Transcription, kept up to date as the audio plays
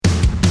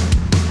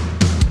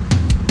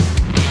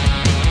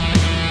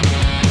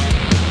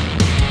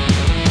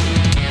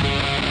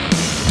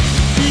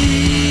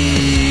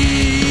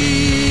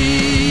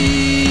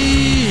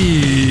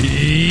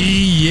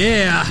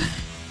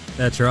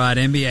That's right,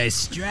 NBA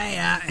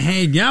Australia. How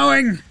you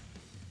going?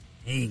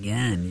 How you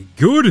going? You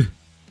good?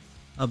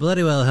 I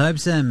bloody well hope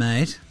so,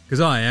 mate. Because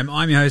I am.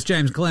 I'm your host,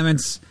 James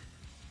Clements.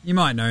 You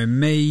might know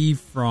me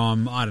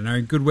from, I don't know,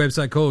 a good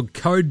website called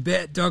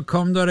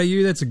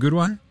codebet.com.au. That's a good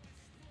one.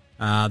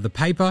 The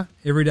paper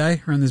every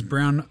day around this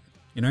brown,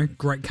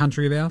 great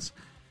country of ours.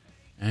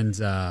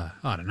 And, I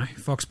don't know,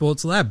 Fox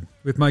Sports Lab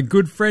with my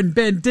good friend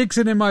Ben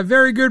Dixon and my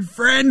very good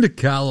friend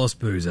Carlos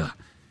Boozer.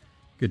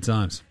 Good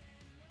times.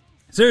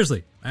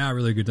 Seriously, they are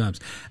really good times.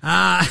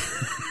 I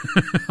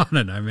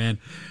don't know, man.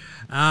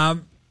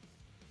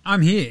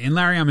 I'm here in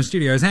Larry Armour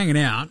Studios hanging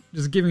out,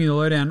 just giving you the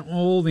lowdown on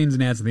all the ins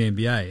and outs of the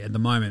NBA at the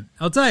moment.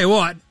 I'll tell you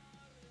what,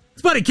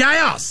 it's bloody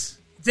chaos.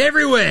 It's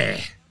everywhere.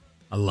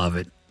 I love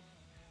it.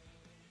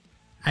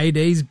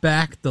 AD's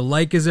back. The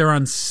Lakers are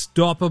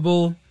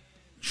unstoppable.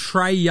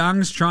 Trae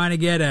Young's trying to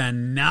get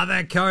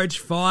another coach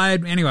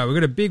fired. Anyway, we've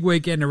got a big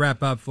weekend to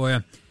wrap up for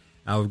you.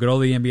 We've got all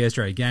the NBA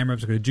Australia game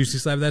reps. We've got a juicy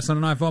slab. That's not a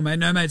night for mate.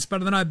 No, mate.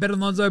 Spud of the night. Better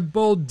than Lonzo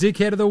Ball.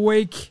 Dickhead of the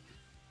week.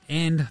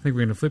 And I think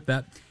we're going to flip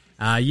that.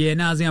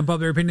 Now's the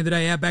unpopular opinion of the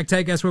day. Outback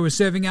Takehouse, where we're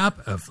serving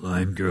up a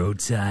flame grilled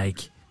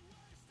take.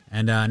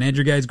 And an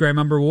Andrew Gaze Graham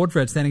Umber Award for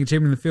outstanding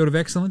achievement in the field of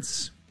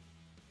excellence.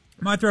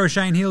 Might throw a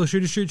Shane Hill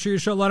shoot a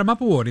shot, light him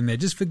up award in there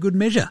just for good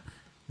measure.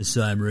 The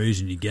same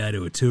reason you go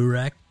to a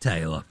Toorak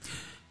Taylor.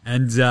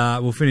 And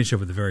we'll finish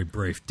up with a very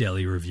brief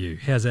Delhi review.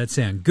 How's that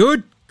sound?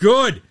 Good?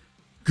 Good.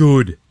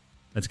 Good.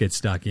 Let's get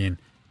stuck in.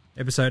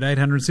 Episode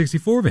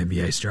 864 of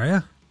NBA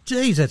Australia.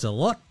 Jeez, that's a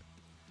lot.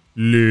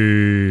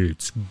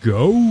 Let's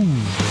go.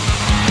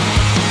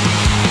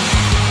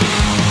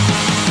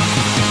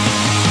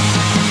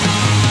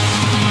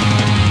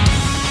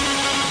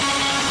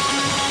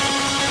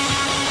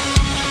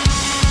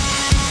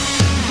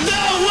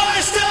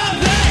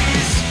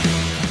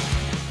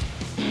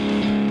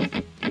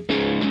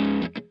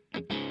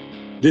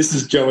 This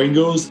is Joe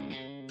Ingles,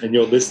 and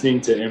you're listening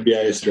to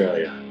NBA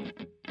Australia.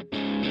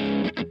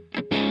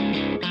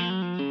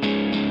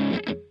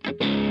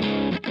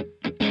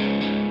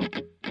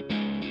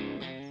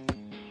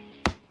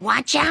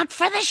 Watch out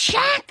for the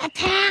shark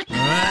attack.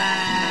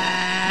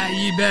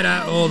 You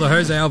better. Or the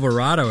Jose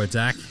Alvarado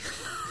attack.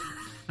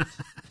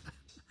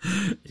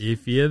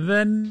 If you're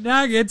the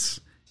Nuggets.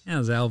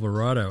 How's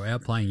Alvarado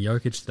outplaying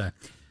Jokic today?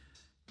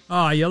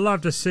 Oh, you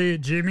love to see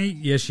it, Jimmy.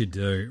 Yes, you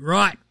do.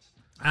 Right.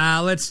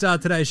 Let's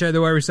start today's show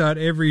the way we start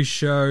every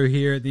show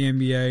here at the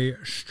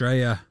NBA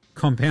Australia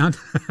compound.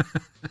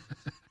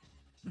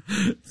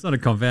 It's not a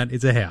compound,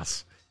 it's a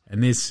house.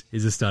 And this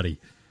is a study.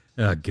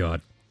 Oh,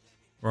 God.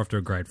 We're off to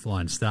a great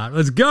flying start.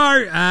 Let's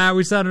go!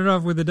 We started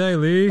off with the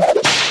daily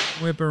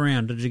whip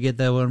around. Did you get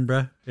that one,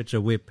 bro? It's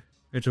a whip.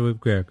 It's a whip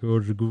crack. Oh,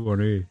 it's a good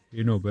one here.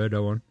 You know about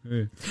that one.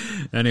 Yeah.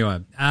 Anyway,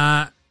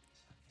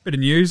 bit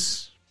of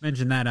news.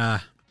 Mentioned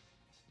that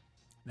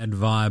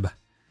vibe.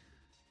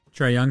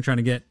 Trae Young trying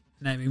to get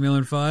Nate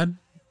McMillan fired.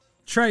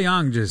 Trae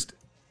Young just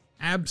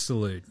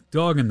absolute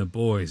dogging the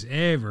boys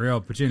every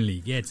opportunity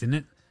he gets in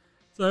it.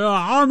 It's like,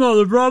 I'm not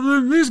the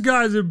problem. This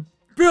guy's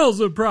Bill's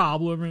the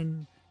problem,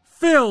 and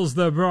Phil's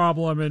the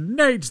problem, and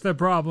Nate's the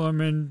problem,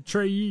 and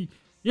Trae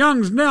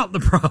Young's not the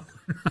problem.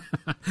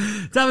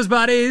 Toughest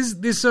part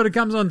is, this sort of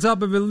comes on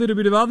top of a little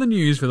bit of other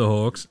news for the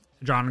Hawks.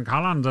 John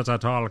Collins, that's a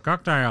tall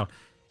cocktail,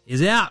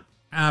 is out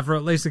for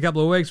at least a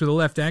couple of weeks with a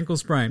left ankle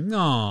sprain.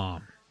 Oh,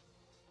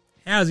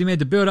 how's he meant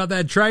to build up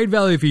that trade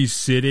value if he's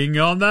sitting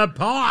on the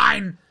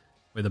pine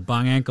with a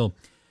bung ankle?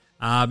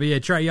 But yeah,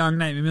 Trae Young,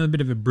 Nate McMillan, a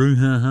bit of a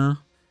brouhaha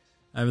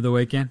over the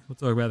weekend. We'll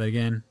talk about that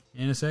again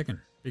in a second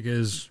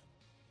because,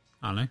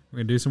 I don't know, we're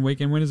going to do some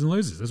weekend winners and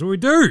losers. That's what we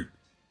do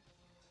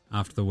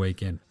after the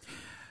weekend.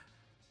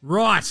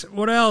 Right,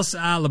 what else?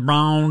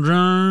 LeBron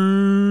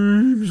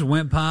James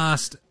went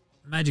past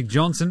Magic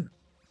Johnson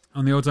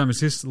on the all-time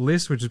assist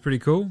list, which is pretty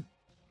cool.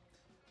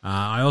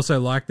 I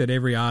also like that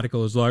every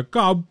article is like,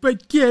 oh,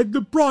 but yeah,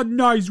 LeBron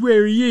knows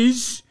where he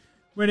is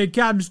when it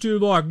comes to,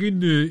 like, in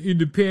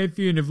the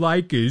pantheon of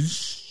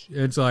Lakers.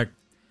 It's like,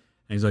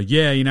 and he's like,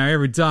 yeah,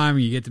 every time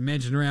you get to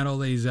mention around all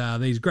these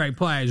great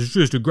players, it's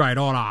just a great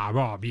honor.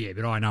 Oh, yeah,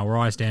 but I know where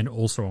I stand.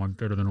 Also, I'm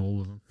better than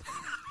all of them.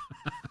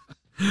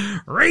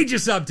 Read your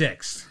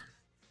subtext.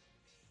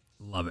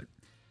 Love it.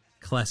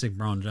 Classic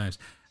Bron James.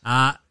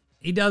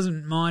 He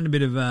doesn't mind a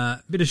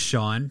bit of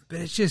shine, but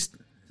it's just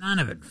none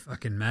of it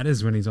fucking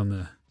matters when he's on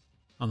the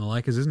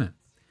Lakers, isn't it?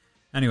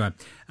 Anyway,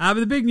 but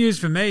the big news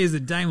for me is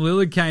that Dame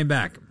Lillard came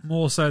back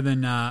more so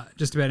than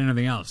just about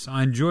anything else.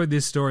 I enjoyed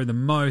this story the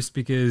most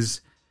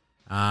because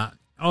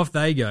off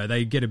they go.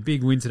 They get a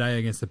big win today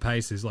against the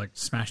Pacers, like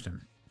smashed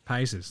them.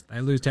 Pacers. They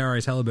lose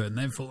Tyrese Halliburton.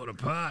 They've fallen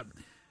apart.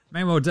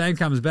 Meanwhile, Dame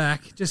comes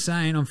back. Just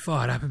saying, I'm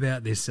fired up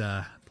about this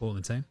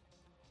Portland team.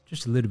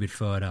 Just a little bit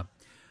fired up.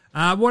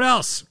 What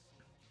else?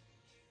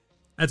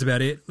 That's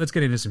about it. Let's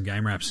get into some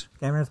game wraps.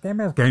 Game wraps.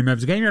 That's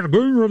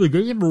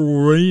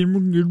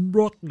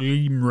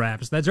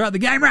right, the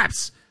game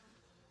wraps.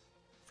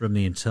 From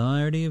the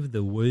entirety of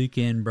the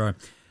weekend, bro.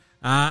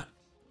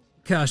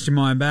 Cast your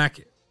mind back.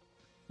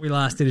 We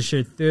last did a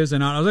show Thursday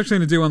night. I was actually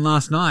going to do one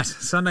last night,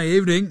 Sunday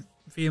evening,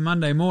 for your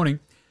Monday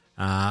morning.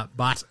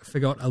 but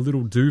forgot a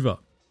little duva.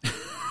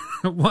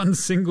 One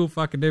single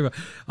fucking duva.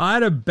 I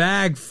had a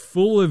bag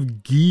full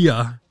of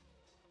gear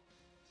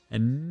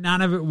and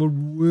none of it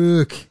would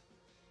work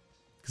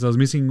because I was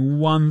missing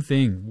one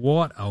thing.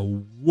 What a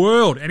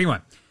world. Anyway,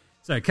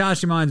 so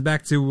cast your minds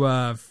back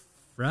to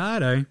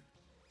Friday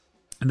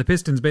and the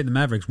Pistons beat the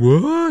Mavericks.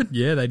 What?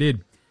 Yeah, they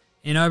did.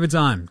 In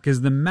overtime,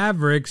 because the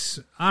Mavericks,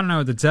 I don't know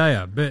what to tell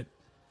you, but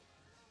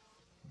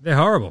they're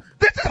horrible.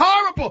 This is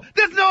horrible.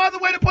 There's no other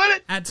way to put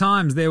it. At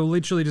times, they were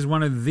literally just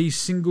one of the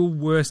single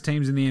worst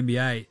teams in the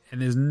NBA,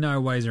 and there's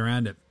no ways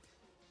around it.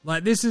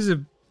 Like, this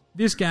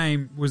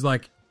game was,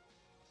 like,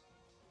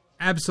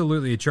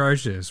 absolutely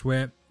atrocious,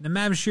 where the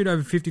Mavs shoot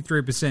over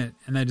 53%,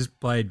 and they just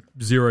played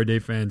zero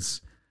defense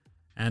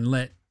and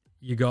let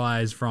you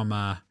guys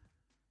from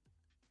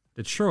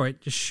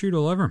Detroit just shoot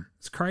all over them.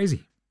 It's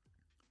crazy.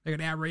 They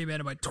got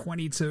out-rebounded by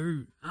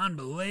 22.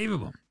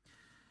 Unbelievable.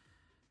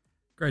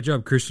 Great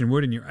job, Christian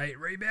Wood, in your 8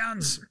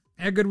 rebounds.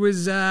 How good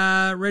was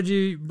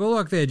Reggie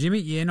Bullock there, Jimmy?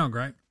 Yeah, not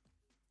great.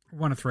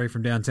 1 of 3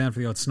 from downtown for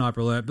the odd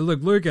sniper alert. But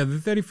look, Luka, the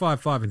 35,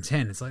 5, and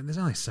 10. It's like there's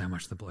only so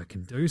much the bloke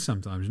can do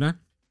sometimes, you know?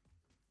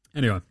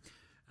 Anyway,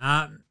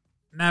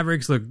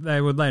 Mavericks, look, they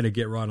would later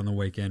get right on the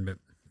weekend, but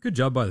good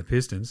job by the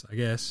Pistons, I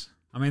guess.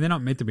 I mean, they're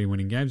not meant to be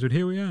winning games, but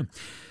here we are.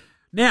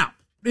 Now,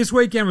 this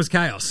weekend was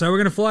chaos, so we're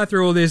going to fly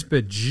through all this,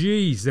 but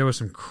geez, there were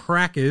some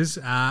crackers,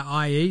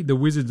 i.e. the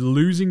Wizards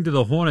losing to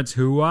the Hornets,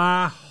 who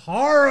are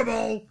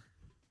horrible.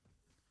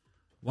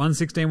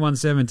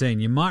 116-117.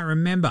 You might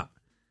remember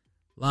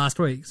last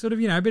week, sort of,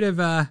 you know, a bit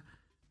of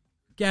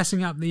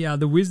gassing up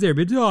the Wiz there a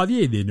bit. Oh,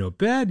 yeah, they're not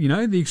bad, you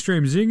know, the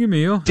Extreme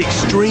Zingamil.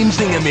 Extreme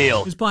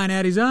Zingamil. He's playing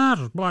out his ass.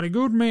 It's bloody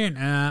good,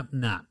 man.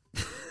 Nah.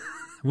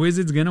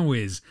 Wizards going to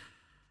whiz.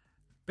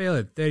 Beal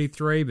at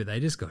 33, but they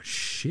just got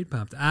shit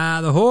pumped.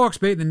 The Hawks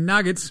beat the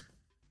Nuggets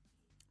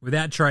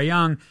without Trae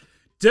Young.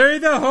 Do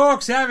the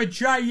Hawks have a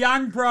Trae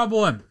Young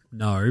problem?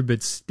 No,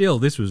 but still,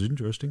 this was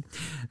interesting.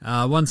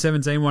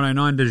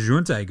 117-109,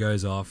 DeJounte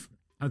goes off.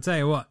 I'll tell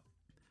you what,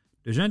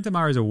 DeJounte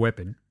Murray's a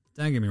weapon.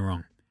 Don't get me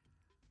wrong.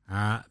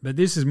 But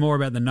this is more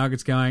about the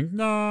Nuggets going,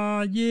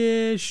 no,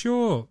 yeah,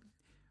 sure.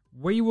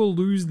 We will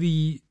lose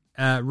the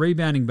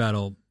rebounding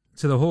battle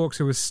to the Hawks,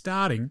 who are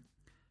starting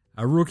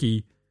a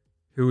rookie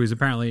who is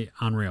apparently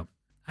unreal.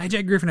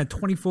 AJ Griffin had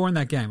 24 in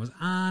that game. It was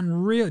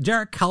unreal.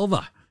 Jarrett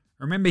Culver,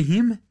 remember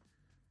him?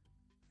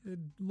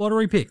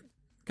 Lottery pick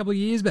a couple of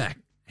years back.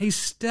 He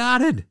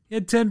started. He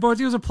had 10 points.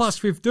 He was a plus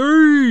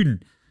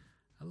 15.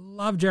 I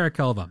love Jarrett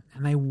Culver.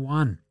 And they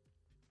won.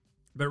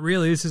 But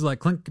really, this is like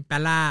Clint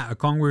Capella,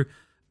 Okongwu,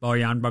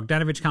 Bojan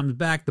Bogdanovic comes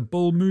back. The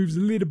ball moves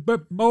a little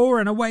bit more,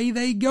 and away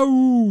they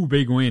go.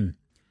 Big win.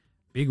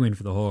 Big win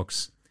for the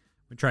Hawks.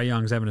 When Trae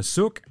Young's having a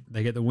sook,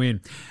 they get the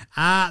win.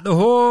 The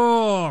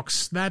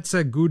Hawks, that's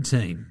a good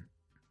team.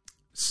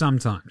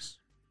 Sometimes.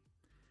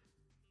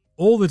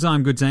 All the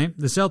time good team.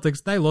 The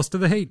Celtics, they lost to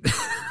the Heat.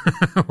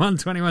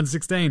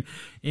 121-16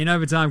 in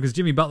overtime because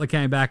Jimmy Butler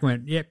came back and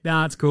went, yep,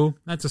 nah, it's cool.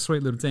 That's a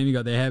sweet little team you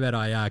got there. How about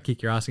I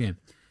kick your ass again?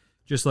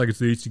 Just like it's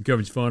the Eastern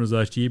Conference Finals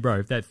last year, bro.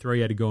 If that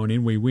 3 had gone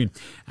in, we win.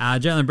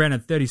 Jaylen Brown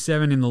had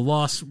 37 in the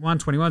loss.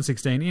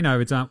 121-16 in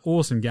overtime.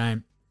 Awesome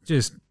game.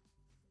 Just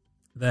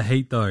the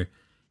Heat, though.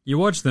 You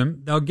watch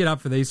them, they'll get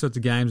up for these sorts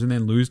of games and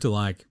then lose to,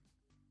 like,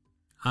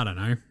 I don't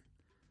know,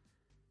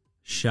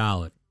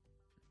 Charlotte,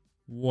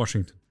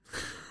 Washington.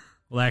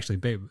 Well, they actually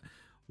beat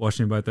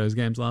Washington both those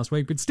games last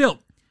week, but still,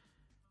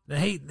 the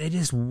Heat, they're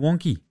just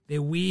wonky.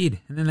 They're weird.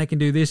 And then they can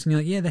do this, and you're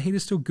like, yeah, the Heat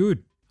is still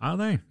good. Are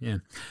they? Yeah.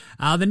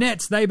 The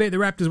Nets, they beat the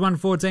Raptors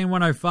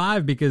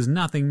 114-105 because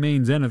nothing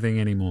means anything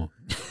anymore.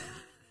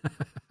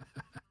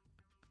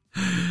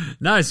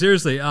 No,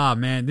 seriously. Oh,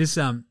 man, this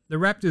the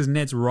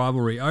Raptors-Nets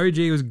rivalry. OG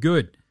was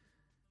good.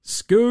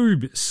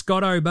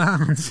 Scotto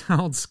Barnes,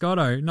 old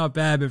Scotto, not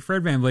bad, but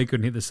Fred VanVleet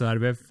couldn't hit the side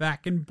of her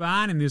fucking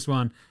barn in this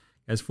one.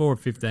 Goes 4 of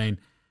 15,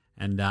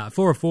 and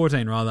 4 of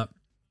 14, rather.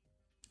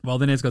 While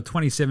the Nets got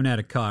 27 out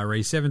of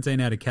Kyrie,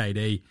 17 out of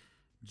KD.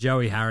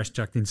 Joey Harris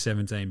chucked in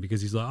 17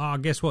 because he's like, oh,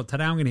 guess what?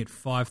 Today I'm going to hit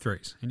 5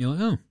 threes. And you're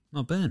like, oh,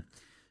 not bad.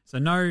 So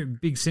no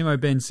big Simo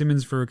Ben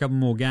Simmons for a couple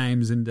more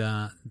games, and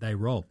they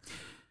roll.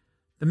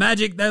 The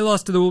Magic, they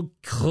lost to the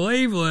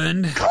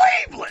Cleveland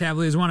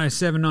Cavaliers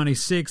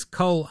 107-96.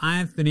 Cole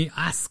Anthony,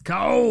 Ice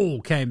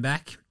Cole, came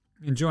back.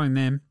 Enjoying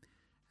them.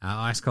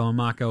 Ice Cole and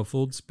Markel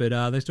Fultz,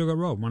 but they still got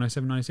rolled,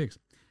 107-96.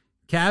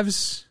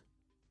 Cavs,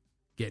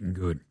 getting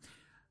good.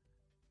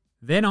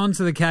 Then on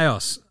to the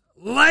chaos.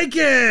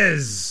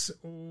 Lakers!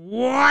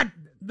 What?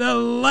 The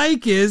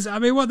Lakers? I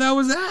mean, what the hell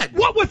was that?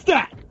 What was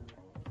that?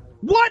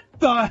 What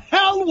the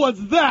hell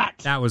was that?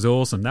 That was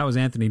awesome. That was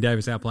Anthony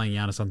Davis outplaying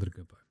Giannis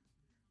Antetokounmpo.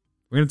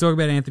 We're going to talk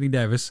about Anthony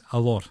Davis a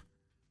lot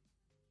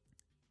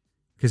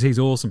because he's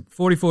awesome.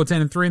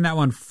 44-10-3 in that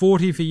one.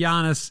 40 for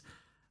Giannis.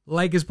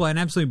 Lakers play an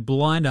absolute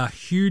blinder.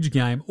 Huge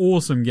game.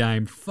 Awesome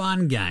game.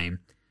 Fun game.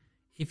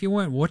 If you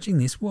weren't watching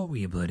this, what were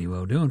you bloody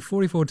well doing?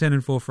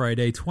 44-10-4 for AD.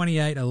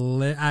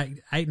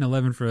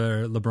 28-11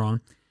 for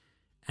LeBron.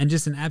 And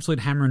just an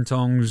absolute hammer and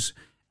tongs,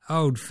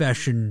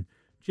 old-fashioned,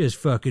 just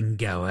fucking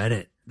go at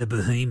it. The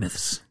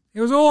Behemoths.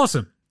 It was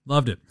awesome.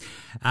 Loved it.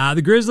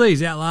 The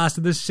Grizzlies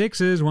outlasted the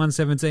Sixers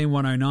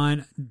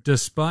 117-109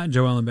 despite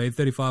Joel Embiid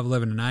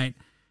 35-11-8.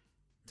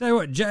 Tell you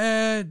what,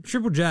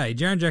 Triple J,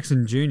 Jaren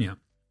Jackson Jr.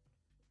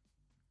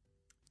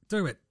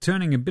 Talk about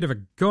turning a bit of a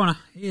corner.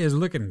 He is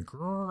looking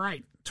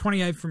great.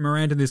 28 for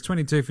Miranda, there's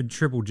 22 for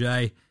Triple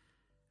J.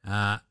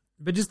 But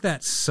just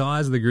that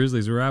size of the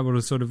Grizzlies were able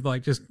to sort of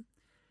like just...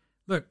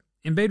 Look,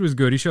 Embiid was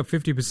good. He shot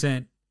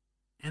 50%.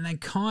 And they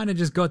kind of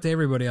just got to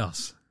everybody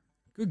else.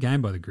 Good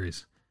game by the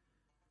Grizz.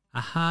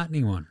 A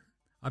heartening one.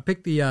 I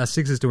picked the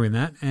Sixers to win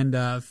that and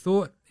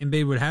thought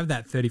Embiid would have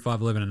that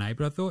 35-11-8,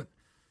 but I thought,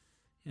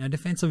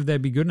 defensively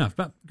they'd be good enough.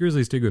 But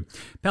Grizzlies too good.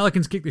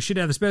 Pelicans kicked the shit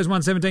out of the Spurs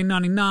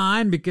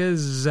 117-99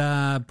 because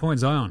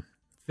point Zion.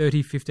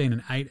 30, 15,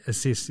 and 8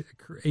 assists.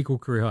 Equal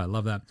career high.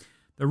 Love that.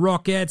 The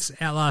Rockets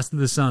outlasted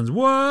the Suns.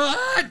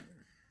 What?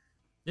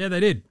 Yeah,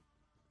 they did.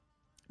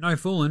 No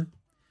fooling.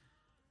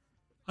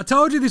 I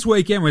told you this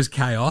weekend was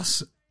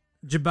chaos.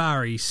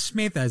 Jabari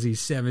Smith has his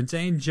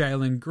 17.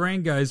 Jalen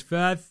Green goes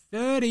for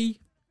 30.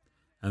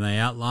 And they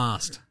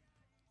outlast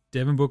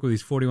Devin Booker with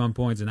his 41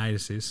 points and 8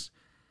 assists.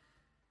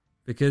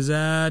 Because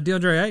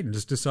DeAndre Ayton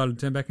just decided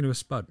to turn back into a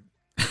spud.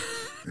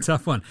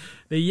 Tough one.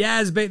 The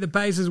Jazz beat the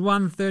Pacers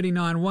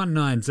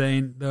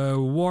 139-119. The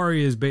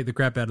Warriors beat the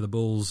crap out of the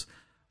Bulls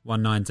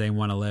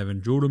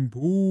 119-111. Jordan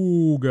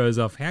Poole goes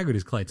off. How good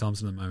is Klay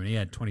Thompson at the moment? He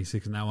had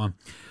 26 in that one.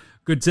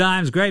 Good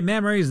times, great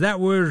memories.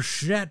 That was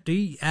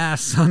Shatty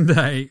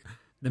Sunday.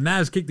 The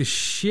Mavs kicked the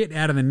shit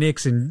out of the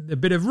Knicks in a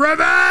bit of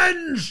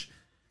revenge.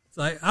 It's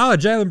like, oh,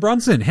 Jalen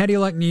Brunson, how do you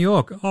like New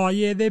York? Oh,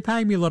 yeah, they're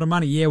paying me a lot of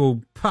money. Yeah,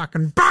 well,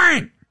 fucking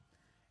bang!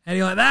 How do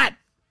you like that?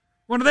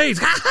 One of these.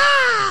 Ha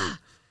ha!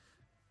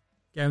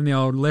 Gave him the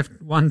old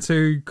left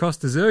 1-2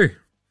 Costa Zoo.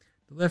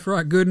 The left,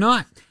 right, good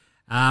night.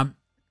 The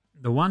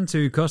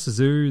 1-2 Costa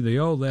Zoo, the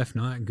old left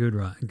night, good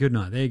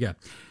night. There you go.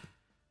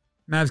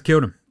 Mavs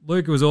killed him.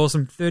 Luka was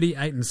awesome.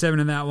 38-7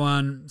 in that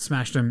one.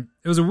 Smashed him.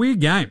 It was a weird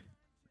game.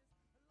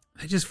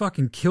 They just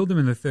fucking killed him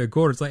in the third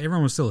quarter. It's like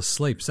everyone was still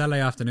asleep. Saturday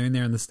afternoon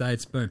there in the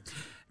States. Boom.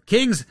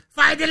 Kings,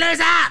 fight the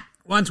loser!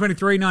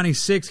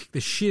 123-96. Kicked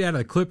the shit out of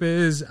the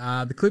Clippers.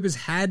 The Clippers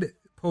had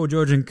Paul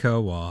George and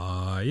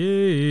Kawhi.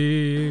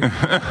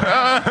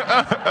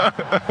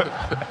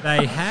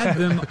 They had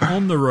them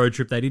on the road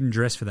trip. They didn't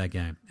dress for that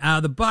game.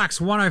 The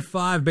Bucks,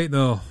 105, beat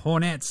the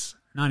Hornets,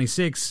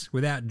 96,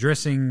 without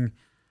dressing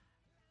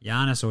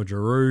Giannis or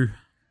Giroux,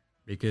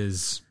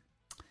 because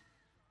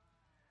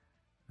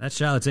that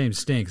Charlotte team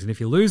stinks. And if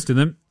you lose to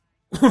them,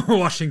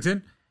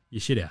 Washington, you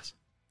shithouse.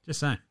 Just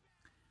saying.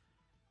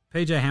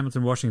 PJ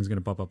Hamilton, Washington's going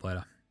to pop up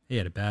later. He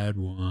had a bad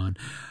one.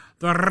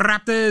 The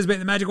Raptors beat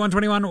the Magic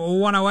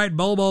 121-108.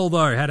 Bol,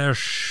 though, had a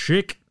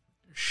chic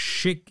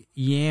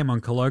yam on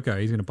Koloko.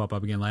 He's going to pop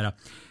up again later.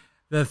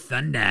 The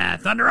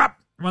Thunder up.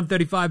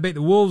 135 beat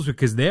the Wolves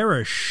because they're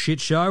a shit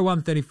show.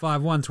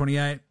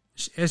 135-128.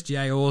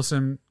 SGA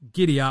awesome.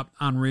 Giddy up.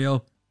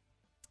 Unreal.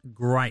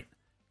 Great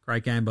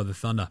game by the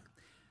Thunder.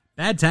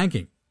 Bad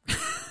tanking.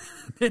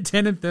 They're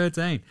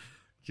 10-13.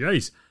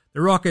 Jeez.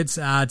 The Rockets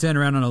turn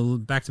around on a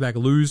back-to-back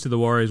lose to the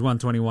Warriors,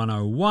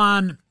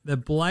 121-101. The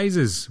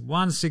Blazers,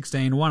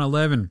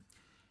 116-111.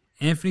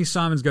 Anthony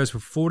Simons goes for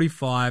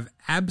 45.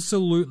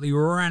 Absolutely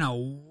ran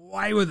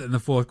away with it in the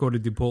fourth quarter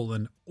to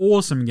Portland.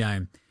 Awesome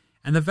game.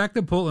 And the fact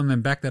that Portland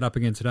then backed that up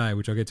again today,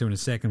 which I'll get to in a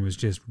second, was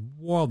just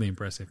wildly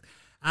impressive.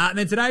 And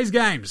then today's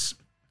games.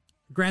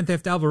 Grand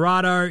Theft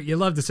Alvarado, you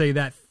love to see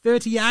that.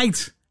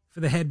 38 for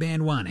the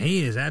headband one.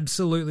 He is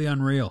absolutely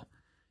unreal.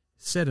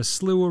 Set a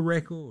slew of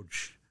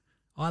records.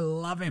 I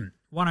love him.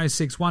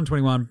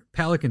 106-121.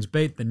 Pelicans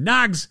beat the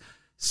Nugs.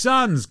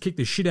 Suns kicked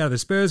the shit out of the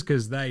Spurs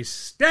because they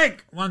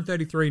stink.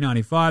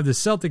 133-95. The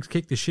Celtics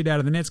kicked the shit out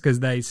of the Nets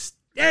because they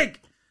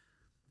stink.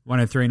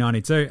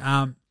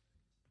 103-92.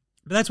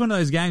 But that's one of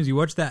those games you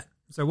watch that.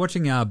 So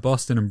watching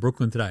Boston and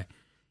Brooklyn today,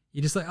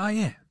 you're just like, oh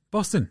yeah,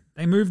 Boston.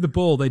 They move the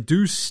ball. They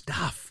do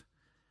stuff.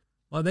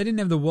 Like they didn't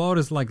have the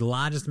wildest,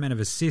 largest amount of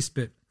assists,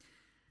 but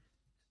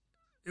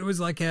it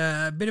was like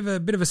a bit of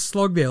a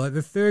slog there. Like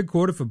the third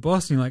quarter for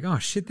Boston, you're like, oh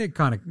shit, they're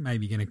kind of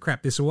maybe going to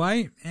crap this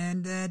away.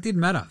 And it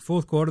didn't matter.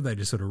 Fourth quarter, they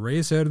just sort of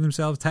reasserted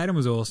themselves. Tatum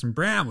was awesome.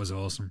 Brown was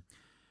awesome.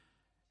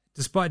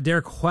 Despite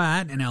Derek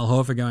White and Al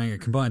Horford going a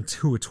combined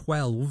 2 of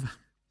 12.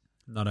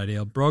 Not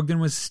ideal. Brogdon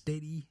was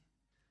steady.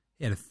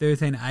 He had a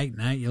 13, 8,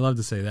 and 8. You love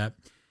to see that.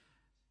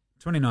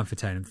 29 for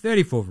Tatum.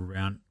 34 for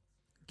Brown.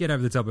 Get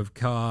over the top of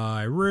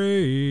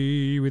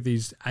Kyrie with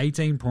his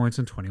 18 points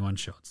and 21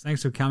 shots.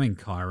 Thanks for coming,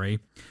 Kyrie.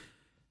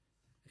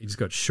 He just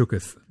got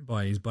shooketh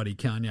by his buddy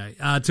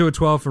Kanye. 2 of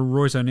 12 for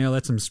Royce O'Neal.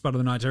 That's some spud of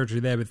the night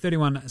territory there. But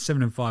 31,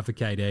 7 and 5 for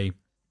KD.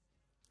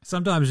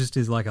 Sometimes just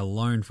is like a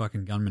lone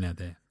fucking gunman out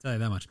there. I'll tell you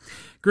that much.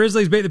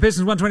 Grizzlies beat the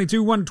Pistons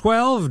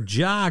 122-112.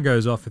 Ja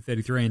goes off for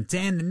 33 and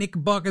 10. The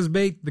Knickerbockers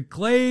beat the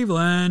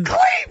Cleveland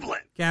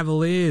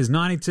Cavaliers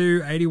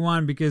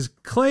 92-81 because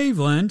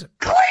Cleveland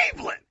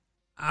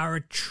are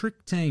a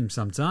trick team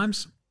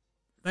sometimes.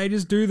 They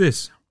just do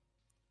this.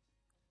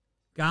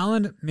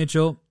 Garland,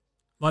 Mitchell,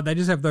 they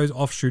just have those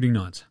off shooting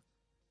nights.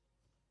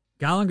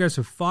 Garland goes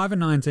for 5 and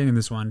 19 in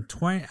this one,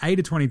 8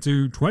 of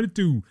 22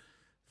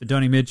 for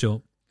Donnie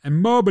Mitchell.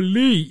 And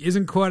Mobley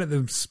isn't quite at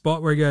the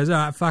spot where he goes,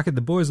 all right, fuck it,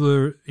 the boys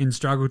are in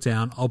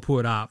Struggletown, I'll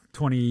put up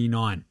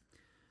 29.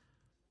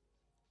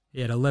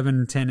 He had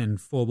 11, 10, and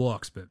 4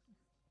 blocks, but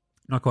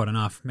not quite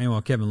enough.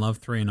 Meanwhile, Kevin Love,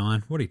 3 and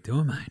 9. What are you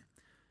doing, mate?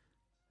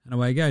 And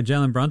away you go.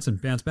 Jalen Brunson,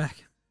 bounce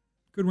back.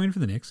 Good win for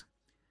the Knicks.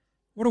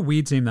 What a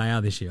weird team they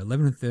are this year.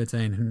 11 and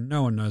 13, and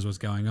no one knows what's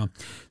going on.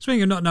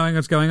 Speaking of not knowing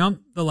what's going on,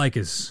 the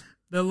Lakers.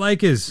 The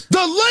Lakers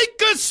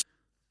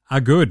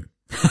are good.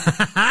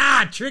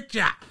 Tricked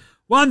ya.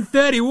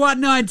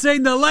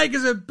 130-119. The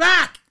Lakers are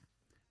back.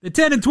 They're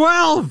 10 and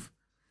 12.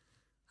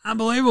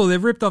 Unbelievable.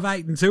 They've ripped off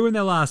 8 and 2 in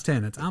their last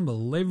 10. That's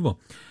unbelievable.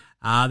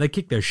 They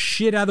kicked the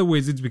shit out of the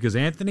Wizards because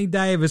Anthony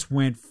Davis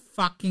went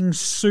fucking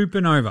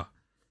supernova.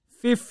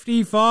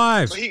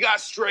 55. So he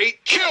got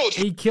straight killed.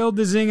 He killed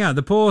the Zinger.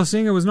 The poor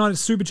Zinger was not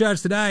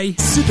supercharged today.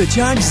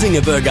 Supercharged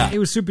Zinger Burger. He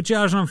was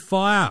supercharged on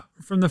fire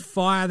from the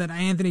fire that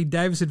Anthony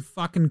Davis had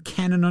fucking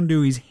cannoned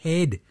onto his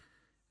head.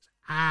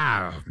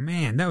 Oh,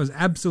 man, that was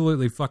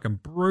absolutely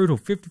fucking brutal.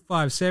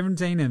 55,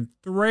 17, and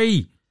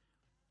 3.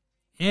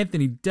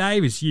 Anthony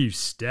Davis, you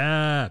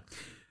star.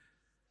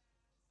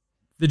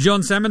 The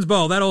John Salmons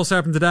Bowl, that also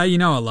happened today. You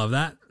know I love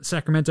that.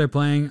 Sacramento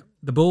playing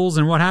the Bulls,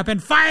 and what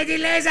happened? Fire the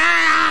laser!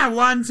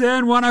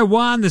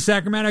 110-101. The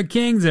Sacramento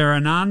Kings are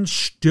an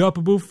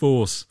unstoppable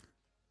force.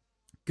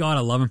 God, I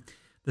love them.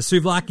 The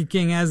Souvlaki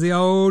King has the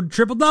old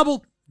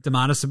triple-double.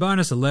 Domantas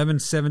Sabonis, 11,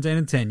 17,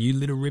 and 10. You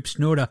little rip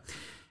snorter.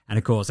 And,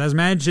 of course, as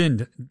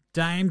mentioned,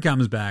 Dame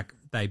comes back.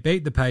 They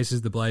beat the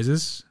Pacers, the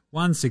Blazers,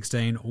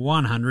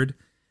 116-100.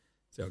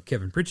 So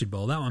Kevin Pritchard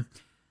Bowl, that one.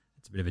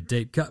 It's a bit of a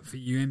deep cut for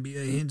you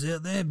NBA hands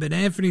out there. But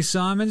Anthony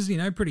Simons, you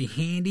know, pretty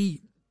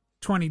handy.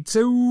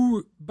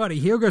 22. Buddy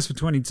Hield goes for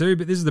 22,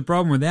 but this is the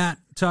problem with that.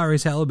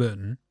 Tyrese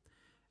Halliburton.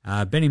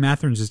 Benny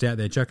Matherin's just out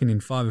there chucking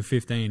in 5 of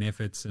 15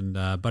 efforts,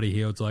 and Buddy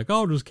Hield's like,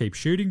 I'll just keep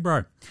shooting,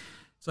 bro.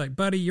 It's like,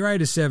 buddy, you're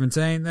 8 of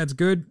 17. That's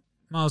good.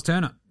 Miles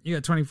Turner, you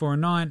got 24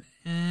 and 9,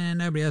 and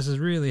nobody else has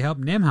really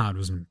helped. Nembhard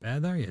wasn't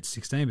bad, though. He had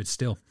 16, but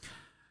still.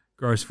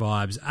 Gross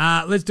vibes.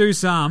 Let's do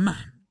some.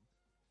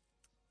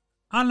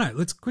 I don't know.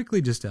 Let's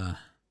quickly just...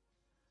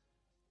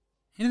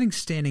 anything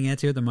standing out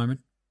to you at the moment?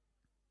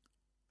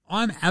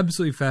 I'm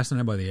absolutely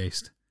fascinated by the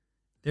East.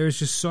 There is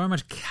just so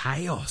much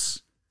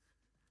chaos.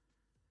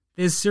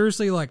 There's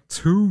seriously like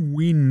 2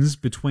 wins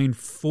between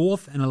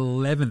 4th and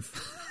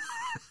 11th.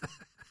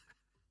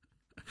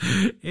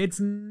 It's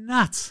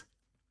nuts.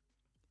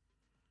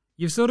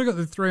 You've sort of got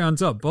the 3 on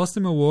top.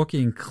 Boston,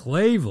 Milwaukee, and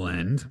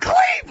Cleveland.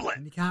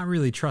 And you can't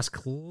really trust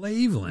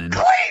Cleveland.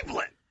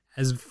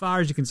 As far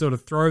as you can sort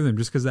of throw them,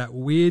 just because that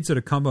weird sort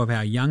of combo of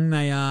how young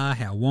they are,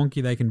 how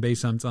wonky they can be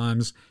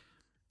sometimes,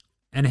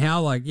 and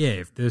how, like, yeah,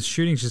 if the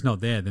shooting's just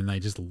not there, then they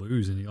just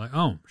lose, and you're like,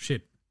 oh,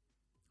 shit.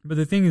 But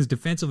the thing is,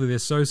 defensively, they're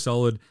so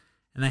solid,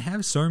 and they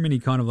have so many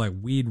kind of, like,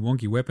 weird,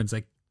 wonky weapons.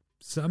 They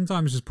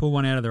sometimes just pull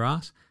one out of their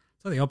ass.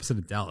 It's like the opposite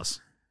of Dallas.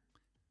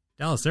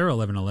 Dallas, they're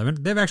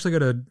 11-11. They've actually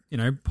got a, you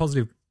know,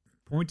 positive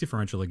point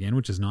differential again,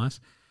 which is nice.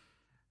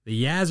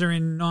 The Jazz are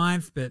in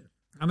 9th, but,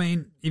 I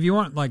mean, if you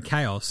want, like,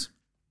 chaos,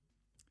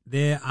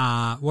 there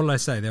are, what did I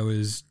say? There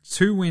was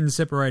 2 wins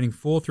separating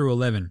 4 through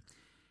 11.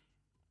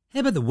 How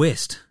about the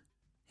West?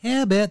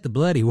 How about the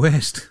bloody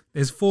West?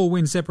 There's 4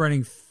 wins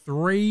separating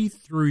 3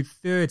 through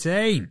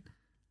 13.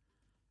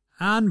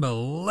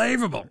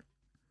 Unbelievable.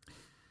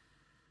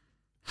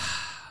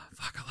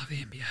 Fuck, I love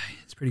the NBA.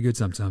 It's pretty good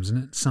sometimes,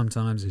 isn't it?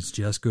 Sometimes it's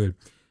just good.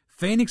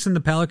 Phoenix and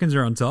the Pelicans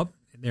are on top.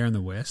 They're in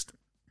the West.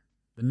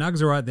 The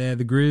Nugs are right there.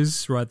 The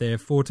Grizz right there,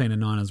 14 and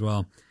 9 as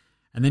well.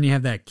 And then you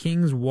have that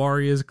Kings,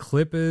 Warriors,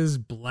 Clippers,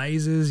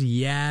 Blazers,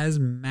 Jazz,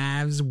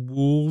 Mavs,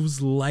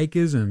 Wolves,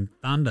 Lakers, and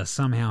Thunder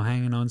somehow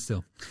hanging on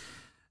still.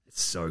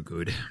 It's so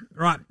good.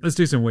 Right, let's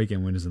do some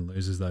weekend winners and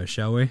losers, though,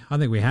 shall we? I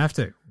think we have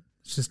to.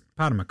 It's just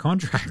part of my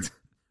contract.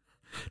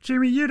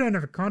 Jimmy, you don't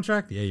have a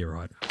contract? Yeah, you're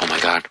right. Oh,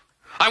 my God.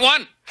 I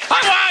won!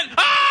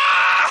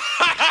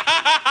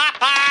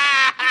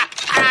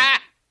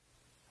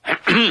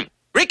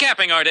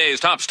 Recapping our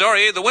day's top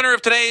story, the winner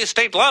of today's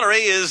state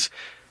lottery is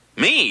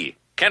me,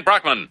 Kent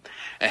Brockman.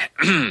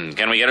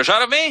 Can we get a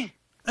shot of me?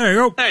 There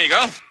you go. There you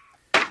go.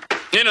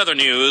 In other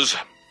news...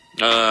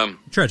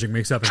 tragic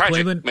mix-up in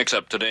Cleveland.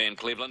 Mix-up today in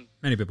Cleveland.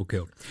 Many people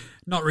killed.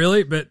 Not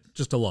really, but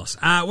just a loss.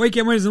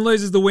 Weekend winners and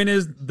losers, the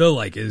winners, the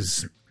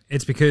Lakers.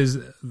 It's because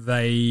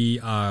they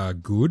are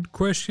good,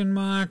 question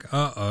mark.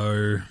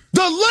 Uh-oh.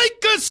 The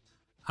Lakers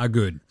are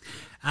good.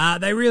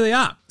 They really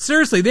are.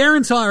 Seriously, their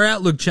entire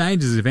outlook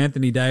changes if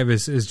Anthony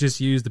Davis has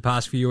just used the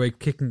past few weeks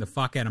kicking the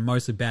fuck out of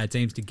mostly bad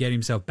teams to get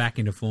himself back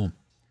into form.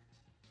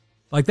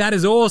 Like, that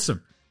is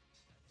awesome.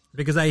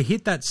 Because they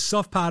hit that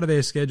soft part of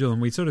their schedule,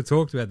 and we sort of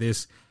talked about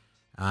this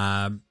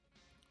like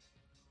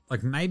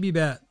maybe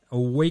about a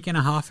week and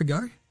a half ago.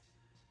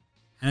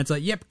 And it's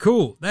like, yep,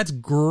 cool. That's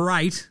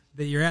great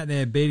that you're out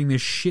there beating the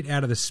shit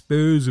out of the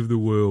Spurs of the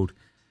world.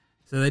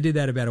 So they did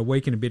that about a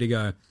week and a bit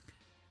ago.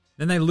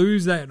 Then they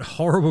lose that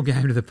horrible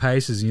game to the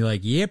Pacers, and you're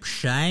like, yep,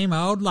 shame,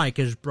 old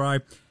Lakers, bro.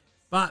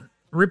 But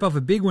rip off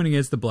a big win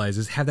against the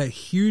Blazers, have that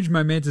huge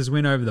momentous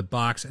win over the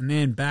Bucks, and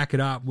then back it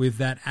up with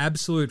that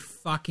absolute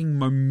fucking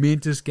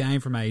momentous game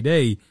from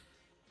AD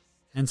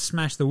and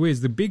smash the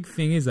Wiz. The big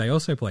thing is they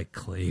also play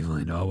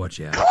Cleveland. Oh,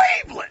 watch out.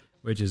 Cleveland!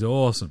 Which is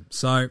awesome.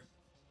 So,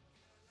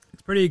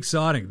 it's pretty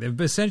exciting.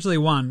 They've essentially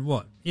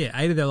won, 8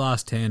 of their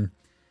last 10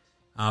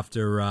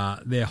 after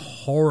their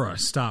horror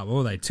start. What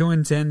were they,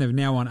 2-10? They've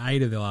now won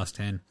 8 of their last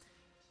 10.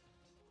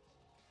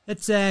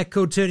 That's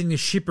called turning the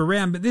ship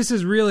around, but this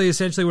is really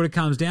essentially what it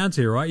comes down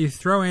to, right? You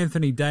throw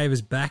Anthony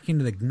Davis back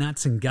into the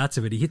nuts and guts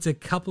of it. He hits a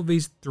couple of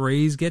his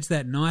threes, gets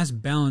that nice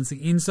balance,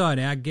 the inside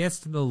out, gets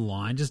to the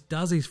line, just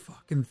does his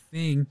fucking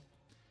thing.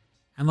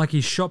 And like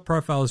his shot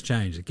profile has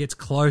changed. It gets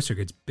closer, it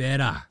gets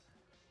better.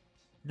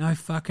 No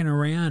fucking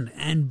around.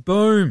 And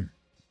boom,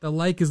 the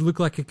Lakers look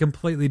like a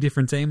completely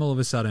different team all of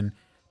a sudden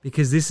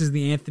because this is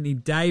the Anthony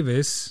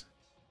Davis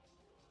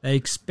they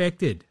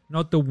expected,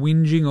 not the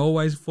whinging,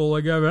 always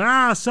falling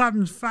over.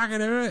 Something's fucking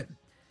hurt.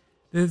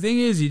 The thing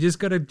is, you just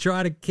got to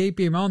try to keep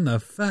him on the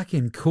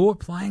fucking court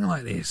playing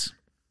like this.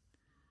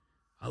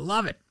 I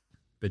love it.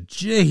 But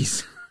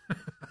jeez.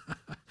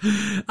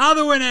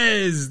 Other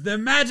winners, the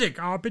Magic.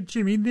 Oh, but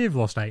Jimmy, they've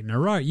lost 8 in a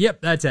row.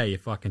 Yep, that's how you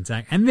fucking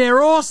tank. And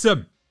they're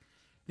awesome.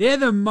 They're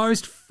the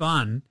most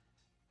fun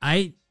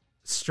 8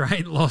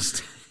 straight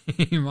lost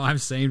team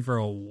I've seen for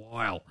a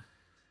while.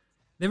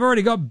 They've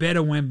already got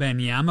better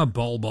Wembanyama,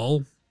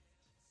 Bol.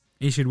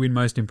 He should win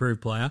Most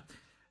Improved Player.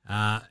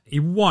 He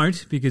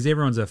won't because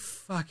everyone's a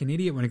fucking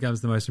idiot when it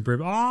comes to Most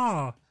Improved.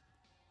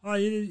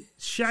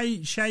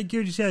 Shai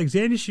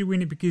Gilgeous-Alexander should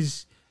win it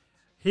because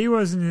he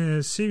wasn't a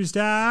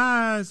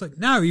superstar. It's like,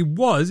 no, he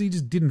was. He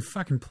just didn't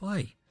fucking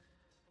play.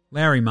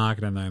 Larry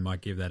Marketer, though,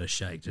 might give that a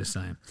shake, just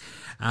saying.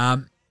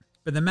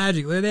 But the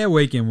Magic, they're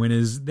weekend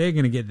winners. They're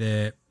going to get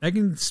there. They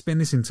can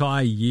spend this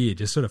entire year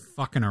just sort of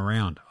fucking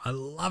around. I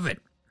love it.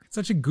 It's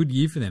such a good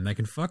year for them. They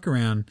can fuck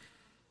around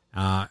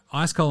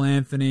Ice Cole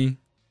Anthony.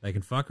 They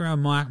can fuck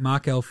around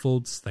Markelle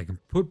Fultz. They can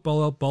put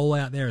Bol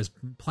out there,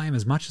 play him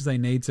as much as they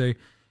need to.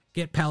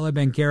 Get Paolo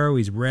Banchero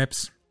his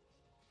reps.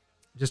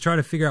 Just try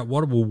to figure out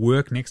what will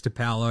work next to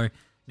Paolo,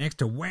 next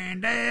to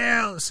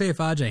Wendell. See if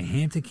RJ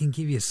Hampton can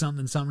give you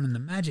something in the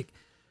Magic.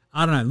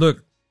 I don't know.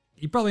 Look,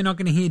 you're probably not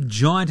going to hear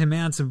giant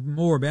amounts of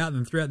more about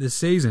them throughout this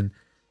season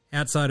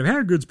outside of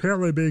how good's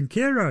Paolo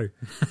Banchero.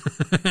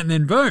 And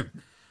then boom.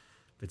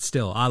 But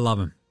still, I love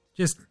him.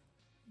 Just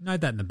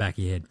note that in the back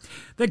of your head.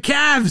 The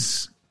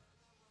Cavs!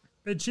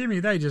 But Jimmy,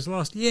 they just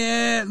lost.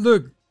 Yeah,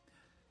 look,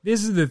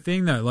 this is the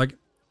thing though. Like,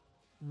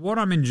 what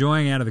I'm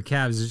enjoying out of the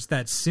Cavs is just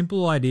that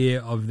simple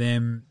idea of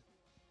them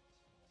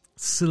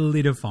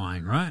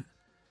solidifying, right?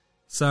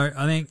 So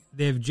I think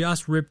they've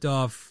just ripped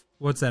off,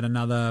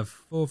 another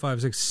 4,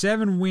 5, 6,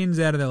 7 wins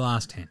out of their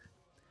last 10.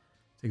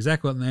 It's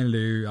exactly what they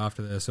do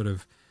after the sort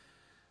of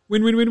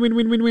win.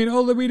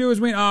 All that we do is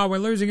win. Oh, we're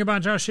losing a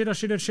bunch. Oh, shit.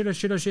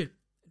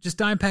 Just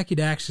don't pack your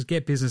dacks. Just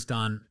get business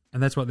done.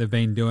 And that's what they've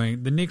been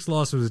doing. The Knicks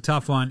loss was a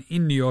tough one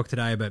in New York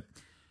today, but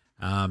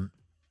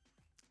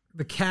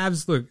the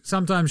Cavs, look,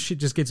 sometimes shit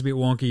just gets a bit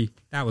wonky.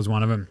 That was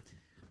one of them.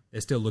 They're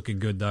still looking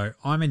good, though.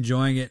 I'm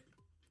enjoying it.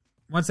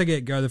 Once they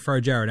get go, they throw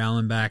Jared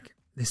Allen back.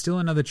 There's still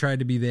another trade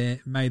to be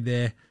made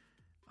there.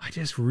 I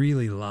just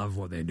really love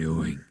what they're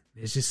doing.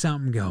 There's just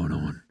something going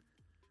on.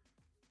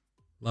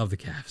 Love the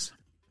Cavs.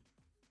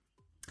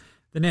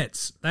 The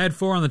Nets, they had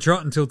 4 on the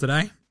trot until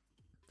today.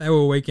 They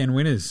were weekend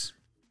winners.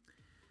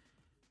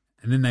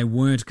 And then they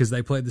weren't because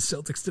they played the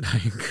Celtics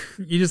today.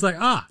 You're just like,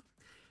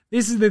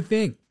 this is the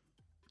thing.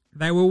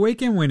 They were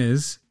weekend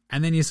winners,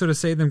 and then you sort of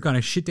see them kind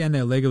of shit down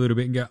their leg a little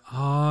bit and go,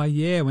 oh,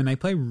 yeah, when they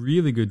play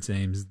really good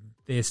teams,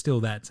 they're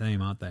still that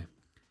team, aren't they?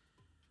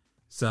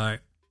 So,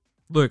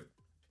 look,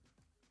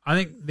 I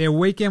think they're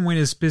weekend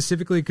winners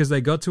specifically because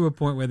they got to a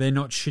point where they're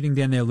not shitting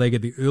down their leg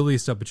at the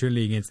earliest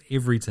opportunity against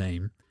every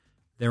team.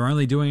 They're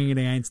only doing it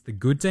against the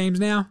good teams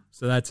now,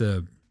 so that's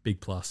a big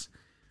plus.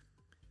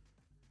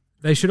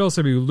 They should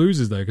also be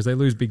losers, though, because they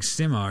lose Big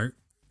Simo,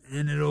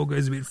 and it all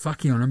goes a bit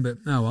fucky on them, but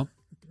oh well.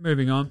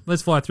 Moving on.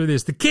 Let's fly through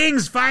this. The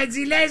Kings,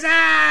 Fadesy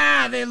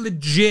Laser! They're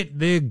legit.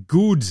 They're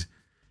good.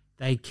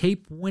 They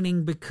keep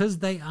winning because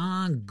they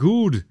are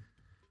good.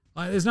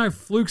 Like, there's no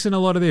flukes in a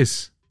lot of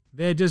this.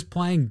 They're just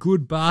playing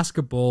good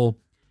basketball,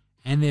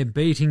 and they're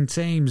beating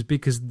teams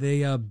because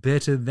they are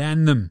better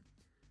than them.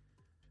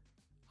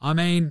 I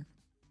mean,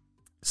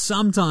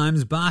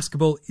 sometimes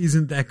basketball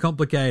isn't that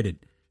complicated.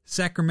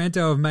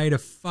 Sacramento have made a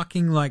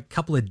fucking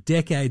couple of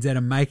decades out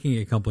of making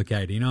it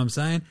complicated. You know what I'm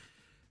saying?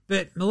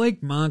 But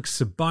Malik Monk,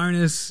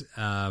 Sabonis,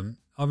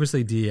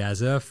 obviously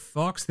Diaz,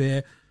 Fox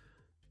there,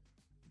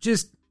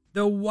 just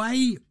the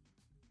way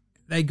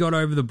they got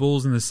over the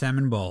Bulls in the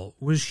Salmon Bowl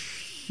was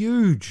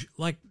huge.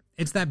 Like,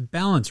 it's that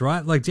balance,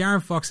 right? Like,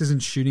 De'Aaron Fox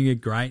isn't shooting it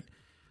great.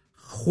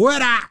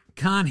 Huerta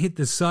can't hit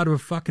the side of a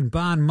fucking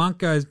barn. Monk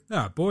goes, all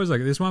right, boys,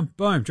 look at this one.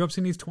 Boom, drops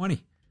in his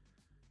 20.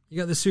 You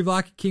got the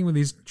Souvlaki King with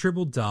his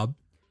triple dub,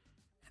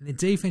 and the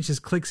defense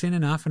just clicks in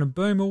enough, and a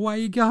boom, away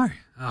you go.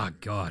 Oh,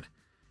 God.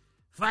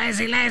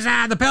 Flazy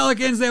Laser, the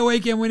Pelicans, they're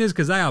weekend winners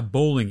because they are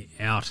balling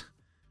out.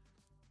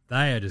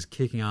 They are just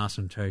kicking ass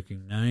and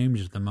taking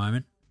names at the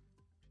moment.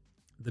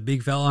 The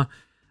big fella,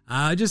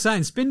 just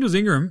saying, Spindles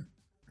Ingram,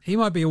 he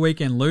might be a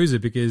weekend loser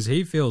because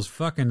he feels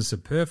fucking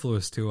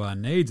superfluous to our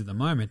needs at the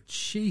moment.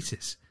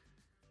 Jesus.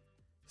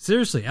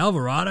 Seriously,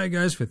 Alvarado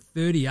goes for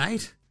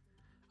 38?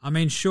 I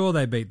mean, sure,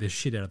 they beat the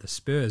shit out of the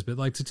Spurs, but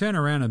like to turn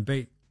around and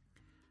beat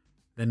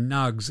the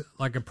Nugs,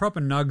 like a proper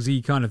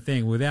Nugsy kind of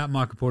thing without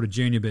Michael Porter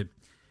Jr., but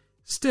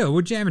still,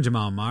 with Jam and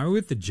Jamal Murray,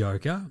 with the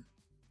Joker,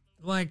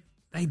 like,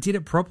 they did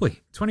it properly.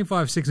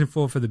 25, 6 and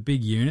 4 for the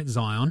big unit,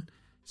 Zion.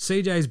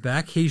 CJ's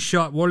back. He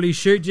shot. What did he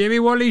shoot,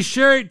 Jimmy? What did he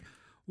shoot?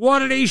 What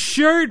did he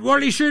shoot? What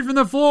did he shoot from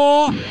the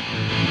floor?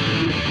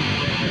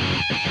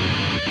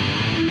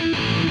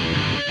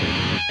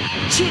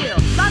 Chill,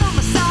 light on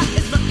my side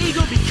as my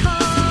ego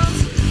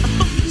becomes a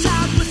funky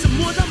child with some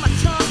wood on my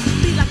tongue.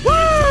 Be like,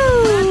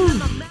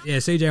 woo! Yeah,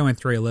 CJ went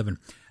 3-11.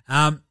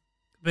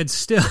 But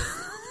still,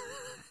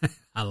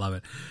 I love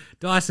it.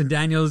 Dyson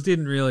Daniels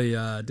didn't really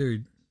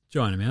do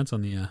giant amounts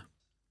on the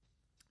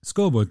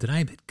scoreboard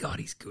today, but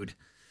God, he's good.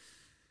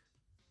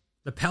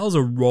 The Pels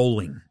are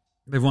rolling.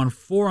 They've won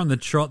 4 on the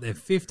trot. They're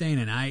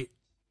 15-8.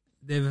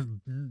 They've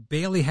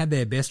barely had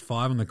their best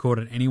 5 on the court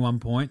at any one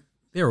point.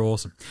 They're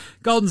awesome.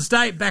 Golden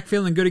State back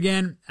feeling good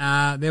again.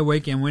 They're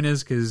weekend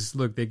winners because,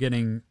 look, they're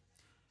getting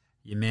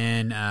your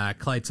man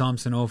Klay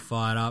Thompson all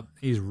fired up.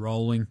 He's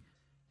rolling.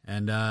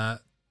 And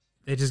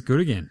they're just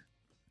good again.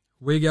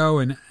 Wigo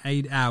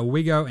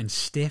and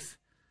Steph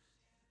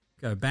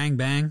go bang,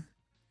 bang.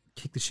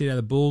 Kick the shit out of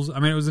the Bulls. I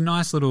mean, it was a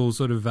nice little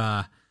sort of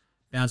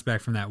bounce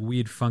back from that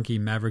weird, funky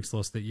Mavericks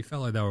loss that you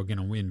felt like they were going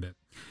to win. But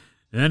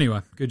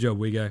anyway, good job,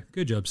 Wigo.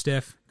 Good job,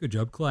 Steph. Good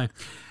job, Klay.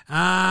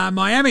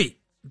 Miami.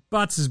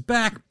 Butts is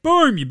back.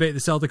 Boom! You beat the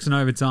Celtics in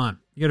overtime.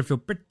 You got to feel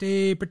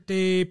pretty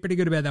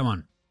good about that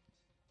one.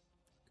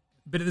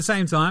 But at the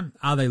same time,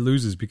 are they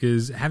losers?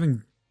 Because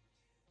having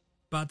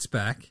Butts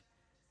back,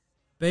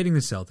 beating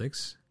the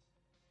Celtics,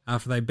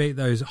 after they beat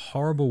those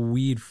horrible,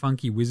 weird,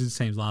 funky Wizards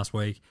teams last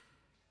week,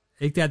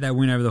 eked out that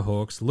win over the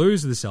Hawks,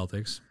 lose to the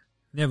Celtics,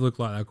 never looked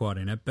like they're quite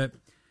in it, but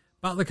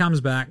Butler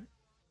comes back.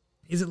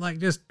 Is it like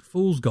just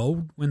fool's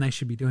gold when they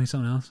should be doing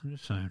something else? I'm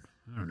just saying.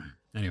 I don't know.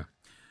 Anyway.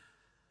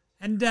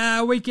 And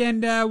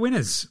weekend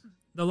winners.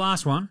 The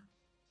last one.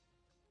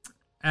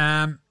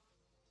 I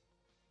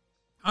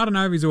don't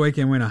know if he's a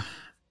weekend winner.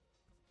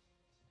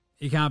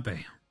 He can't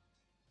be.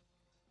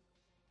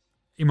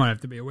 He might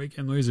have to be a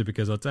weekend loser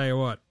because I'll tell you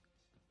what,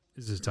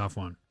 this is a tough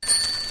one.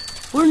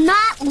 We're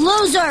not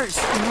losers.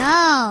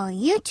 No,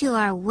 you two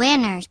are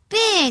winners.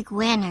 Big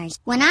winners.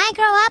 When I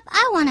grow up,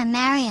 I want to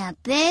marry a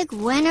big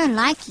winner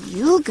like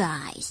you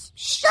guys.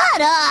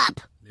 Shut up.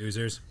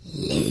 Losers.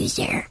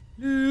 Loser.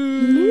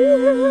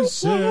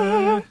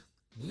 Loser.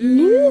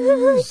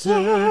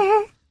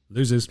 Loser.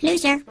 Losers.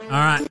 Loser. All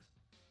right.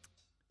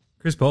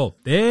 Chris Paul.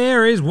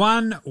 There is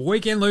one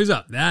weekend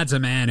loser. That's a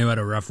man who had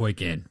a rough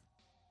weekend.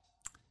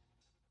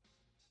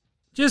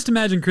 Just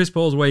imagine Chris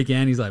Paul's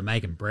weekend. He's like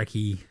making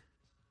brekkie,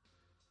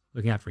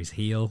 looking out for his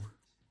heel.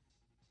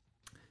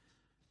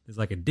 There's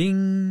like a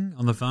ding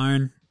on the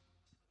phone.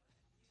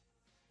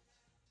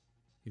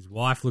 His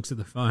wife looks at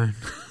the phone.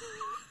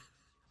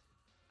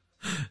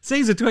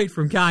 Sees a tweet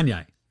from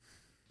Kanye.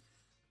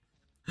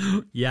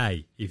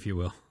 Yay, if you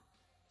will.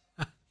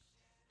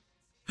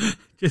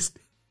 Just,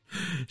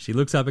 she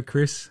looks up at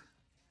Chris.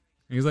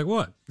 And he's like,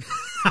 what?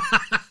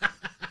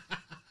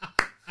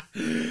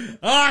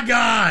 Oh,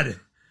 God.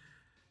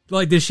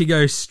 Like, does she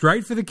go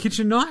straight for the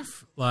kitchen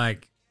knife?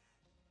 Like,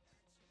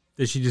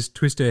 does she just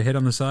twist her head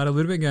on the side a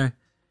little bit and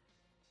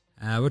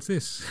go, what's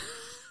this?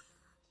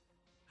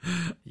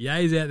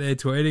 Ye's out there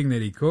tweeting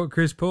that he caught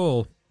Chris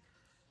Paul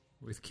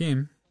with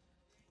Kim.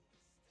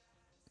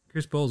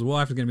 Chris Paul's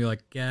wife is going to be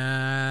like,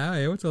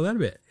 hey, what's all that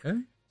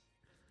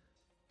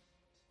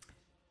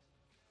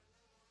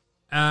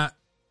about?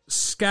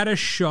 Scatter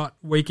shot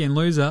weekend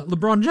loser,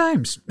 LeBron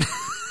James.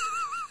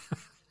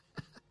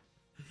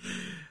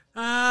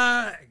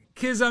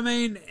 Because, I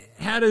mean,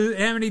 how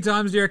many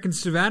times do you reckon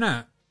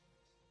Savannah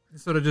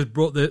sort of just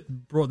brought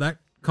that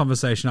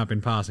conversation up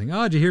in passing?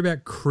 Oh, did you hear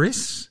about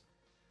Chris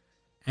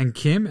and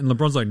Kim? And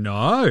LeBron's like,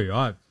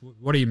 no.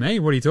 What do you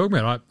mean? What are you talking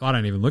about? I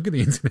don't even look at the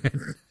internet.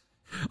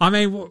 I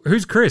mean,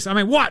 who's Chris? I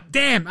mean, what?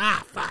 Damn.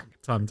 Fuck.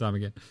 Time and time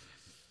again.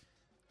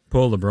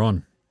 Poor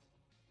LeBron.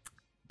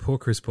 Poor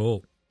Chris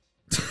Paul.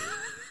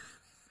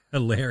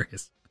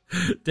 Hilarious.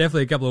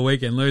 Definitely a couple of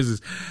weekend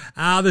losers.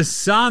 The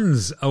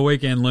Suns are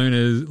weekend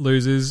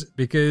losers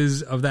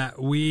because of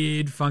that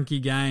weird, funky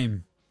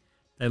game.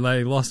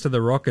 They lost to the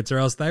Rockets, or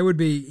else they would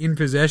be in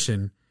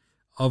possession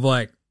of,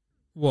 like,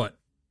 what?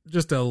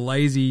 Just a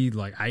lazy,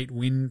 like,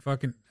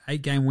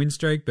 8-game win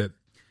streak, but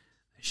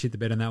shit the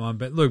bed on that one.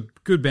 But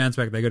look, good bounce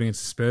back they got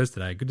against the Spurs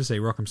today. Good to see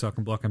Rock'em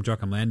Sock'em Block'em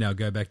Jock'em Landau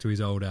go back to his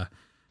old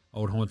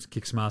haunts,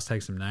 kick some ass,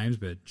 take some names.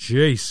 But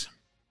jeez,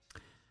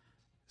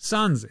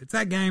 Suns, it's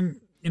that game.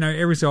 You know,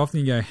 every so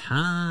often you go,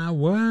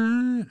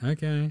 what?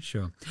 Okay,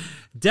 sure.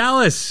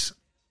 Dallas,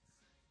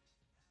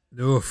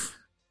 oof.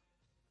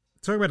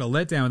 Talk about a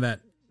letdown with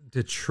that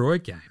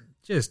Detroit game.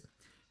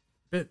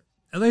 But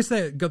at least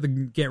they got the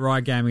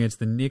get-right game against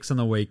the Knicks on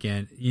the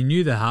weekend. You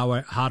knew the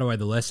Hardaway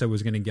the Lesser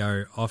was going to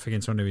go off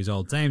against one of his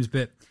old teams,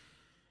 but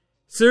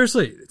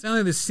seriously, it's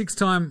only the 6th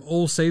time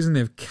all season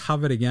they've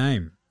covered a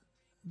game,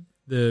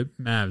 the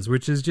Mavs,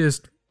 which is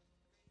just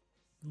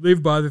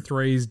live by the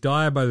threes,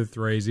 die by the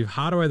threes. If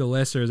Hardaway the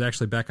Lesser is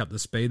actually back up to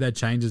speed, that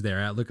changes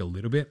their outlook a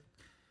little bit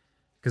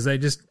because they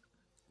just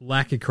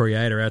lack a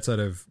creator outside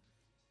of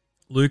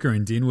Luka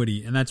and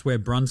Dinwiddie, and that's where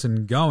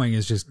Brunson going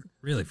is just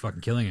really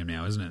fucking killing him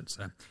now, isn't it?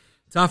 So,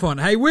 tough one.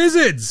 Hey,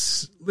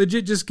 Wizards!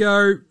 Legit just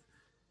go,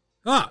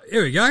 oh,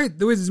 here we go.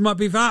 The Wizards might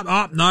be far.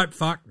 Oh, nope,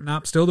 fuck.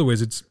 Nope, still the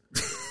Wizards.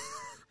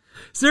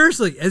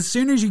 Seriously, as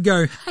soon as you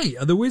go, hey,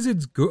 are the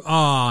Wizards good?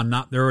 Oh,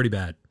 no, they're already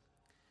bad.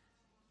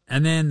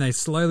 And then they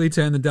slowly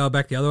turn the dial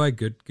back the other way.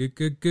 Good,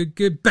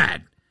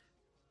 bad.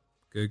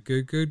 Good,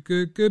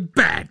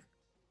 bad.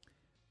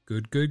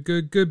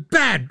 Good,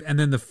 bad. And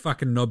then the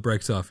fucking knob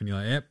breaks off and you're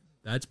like, yep,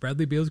 that's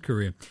Bradley Beal's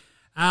career.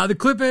 The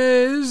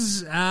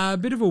Clippers, a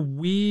bit of a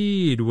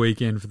weird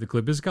weekend for the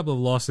Clippers. A couple of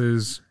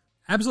losses,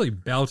 absolutely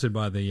belted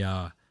by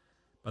the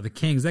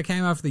Kings. That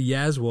came after the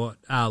Yaz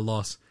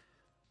loss.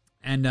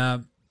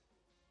 And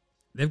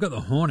they've got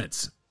the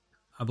Hornets,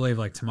 I believe,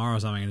 like tomorrow or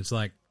something. And it's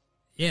like,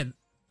 yeah,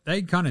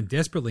 they kind of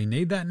desperately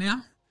need that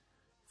now.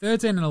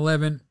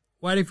 13-11,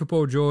 waiting for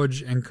Paul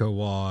George and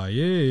Kawhi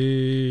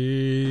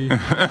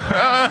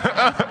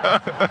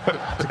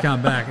to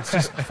come back. It's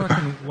just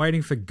fucking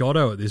waiting for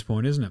Godot at this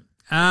point, isn't it?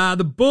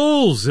 The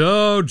Bulls,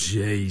 oh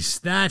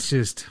jeez, that's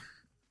just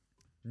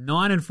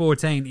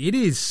 9-14. It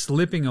is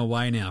slipping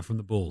away now from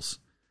the Bulls.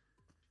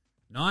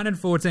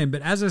 9-14,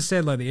 but as I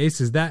said, like the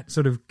East is that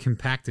sort of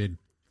compacted.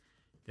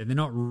 They're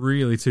not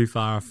really too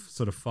far off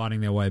sort of fighting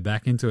their way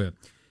back into it.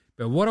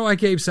 But what do I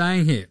keep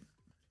saying here?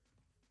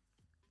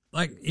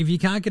 Like, if you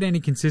can't get any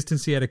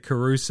consistency out of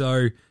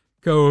Caruso,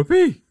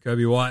 Kobe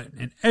White,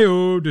 and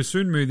Ayo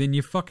Dosunmu, then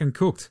you're fucking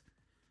cooked.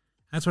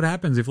 That's what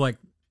happens if, like,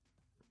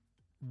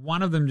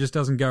 one of them just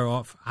doesn't go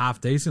off half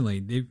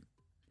decently.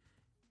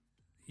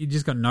 You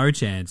just got no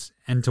chance.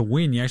 And to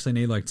win, you actually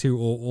need, like, two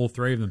or all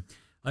three of them.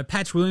 Like,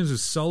 Patch Williams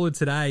was solid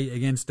today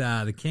against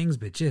the Kings,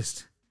 but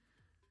just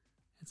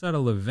outside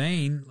of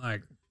Levine,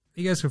 like,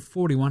 he goes for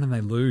 41 and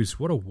they lose.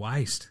 What a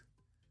waste.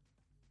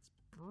 It's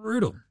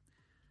brutal.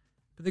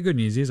 But the good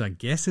news is, I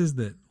guess, is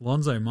that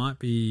Lonzo might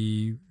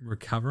be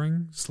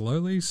recovering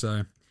slowly,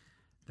 so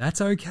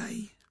that's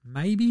okay.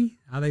 Maybe.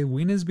 Are they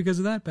winners because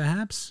of that,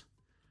 perhaps?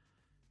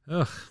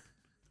 Ugh.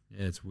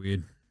 Yeah, it's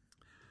weird.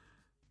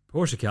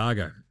 Poor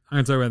Chicago. I'm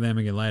going to talk about them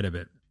again later,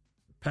 but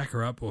pack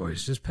her up,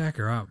 boys. Just pack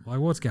her up. Like,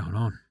 what's going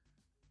on?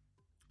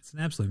 It's an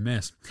absolute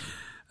mess.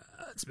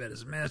 It's about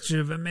as much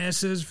of a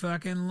mess as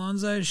fucking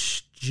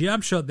Lonzo's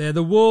jump shot there.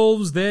 The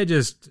Wolves, they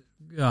just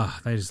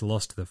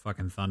lost to the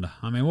fucking Thunder.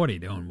 I mean, what are you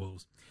doing,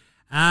 Wolves?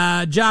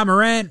 Ja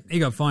Morant, he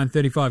got fined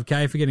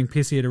 $35,000 for getting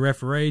pissy at a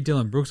referee.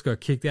 Dylan Brooks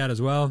got kicked out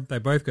as well. They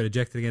both got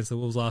ejected against the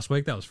Wolves last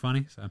week. That was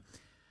funny. So,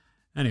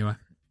 anyway,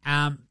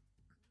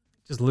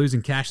 just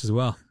losing cash as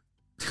well.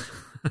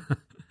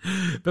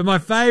 But my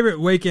favorite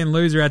weekend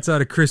loser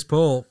outside of Chris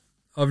Paul,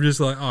 I'm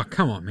just like, oh,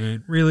 come on,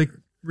 man. Really,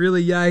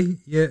 yay?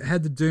 You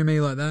had to do me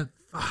like that?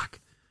 Fuck.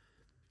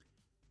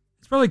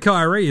 It's probably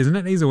Kyrie, isn't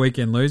it? He's a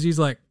weekend loser. He's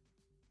like,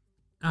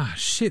 oh,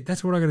 shit,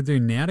 that's what I got to do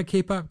now to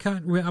keep up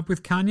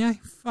with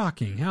Kanye?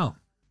 Fucking hell.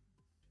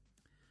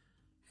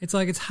 It's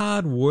like it's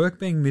hard work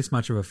being this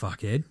much of a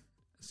fuckhead,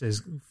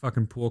 says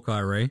fucking poor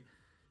Kyrie.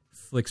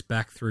 Flicks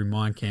back through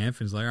Mein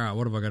Kampf and is like, all right,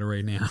 what have I got to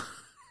read now?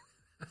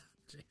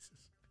 Jesus.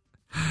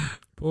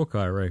 Poor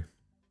Kyrie.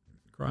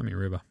 Cry me a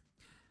river.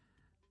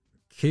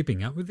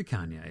 Keeping up with the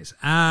Kanyes.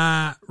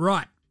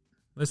 Right.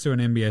 Let's do an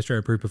NBA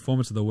Straight Proof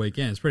performance of the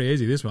weekend. It's pretty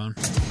easy, this one.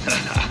 That's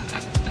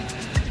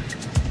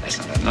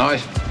not a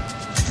knife.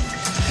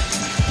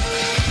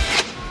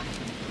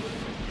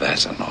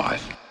 That's a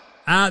knife.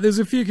 There's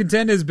a few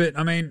contenders, but,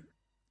 I mean,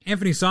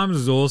 Anthony Simons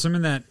was awesome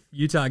in that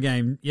Utah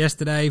game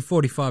yesterday.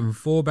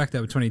 45-4, backed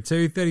up with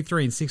 22.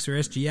 33-6 for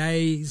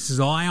SGA.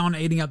 Zion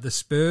eating up the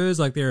Spurs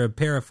like they're a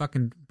pair of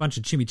fucking bunch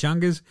of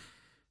chimichangas.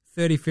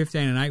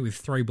 30-15-8 with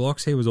 3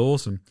 blocks. He was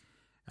awesome.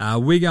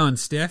 Wigo and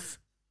Steph.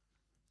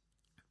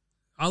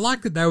 I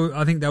like that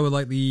I think they were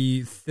like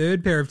the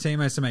third pair of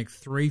teammates to make 8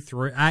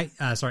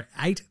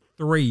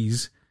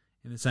 threes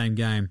in the same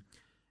game.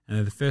 And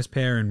they're the first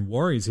pair in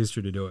Warriors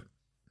history to do it.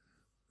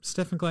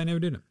 Steph and Clay never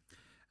did it.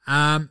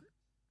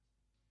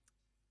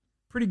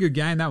 Pretty good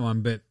game, that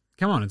one, but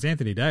come on, it's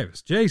Anthony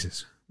Davis.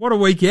 Jesus, what a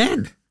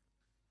weekend.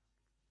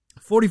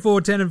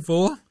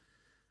 44-10-4,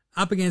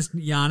 up against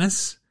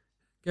Giannis.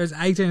 Goes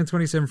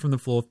 18-27 from the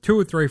floor, 2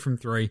 or 3 from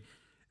 3.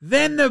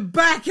 Then the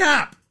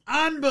backup.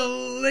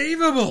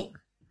 Unbelievable.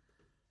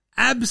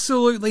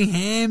 Absolutely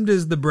hammed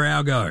as the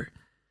brow go.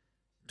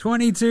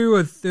 22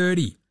 or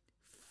 30.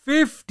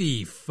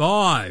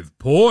 55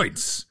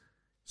 points.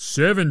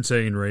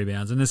 17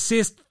 rebounds. An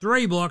assist,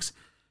 3 blocks.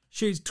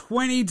 Shoots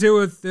 22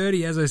 or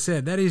 30, as I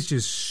said. That is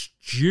just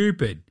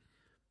stupid.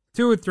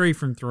 2 or 3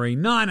 from 3.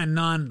 9 and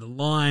 9 at the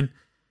line.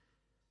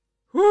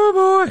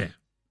 Oh, boy.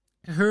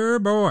 Oh,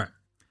 boy.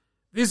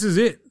 this is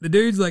it. The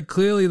dude's like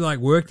clearly like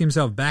worked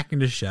himself back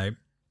into shape.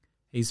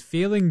 He's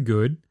feeling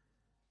good.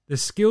 The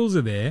skills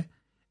are there.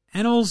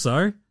 And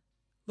also,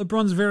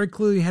 LeBron's very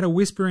clearly had a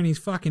whisper in his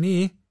fucking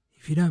ear.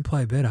 If you don't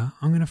play better,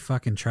 I'm going to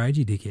fucking trade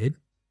you, dickhead.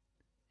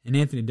 And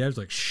Anthony Davis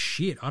like,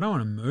 shit, I don't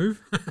want to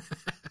move.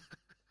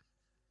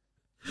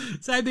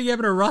 Same thing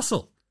happened to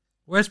Russell.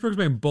 Westbrook's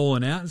been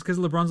balling out. It's because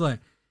LeBron's like,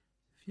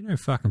 if you don't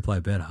fucking play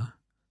better, I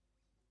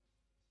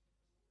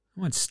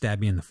might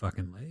stab you in the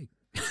fucking leg.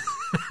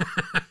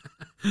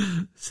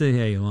 See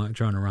how you like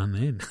trying to run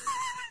then.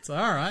 It's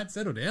all right.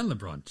 Settle down,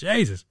 LeBron.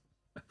 Jesus.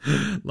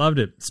 Loved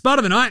it. Spud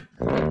of the night.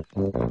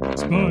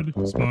 Spud,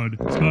 spud, spud,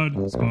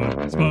 spud,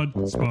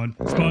 spud, spud,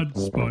 spud, spud,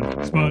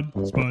 spud,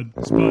 spud,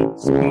 spud,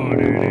 spud,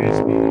 it is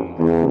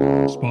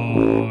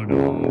spud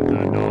of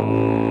the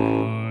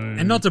night.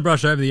 And not to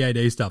brush over the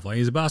AD stuff. Like,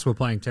 he's a basketball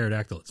playing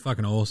pterodactyl. It's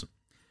fucking awesome.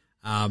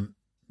 But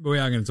we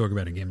are going to talk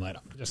about it again later.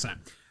 Just saying.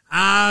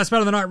 Spud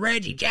of the night.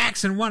 Reggie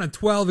Jackson, 1 of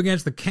 12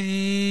 against the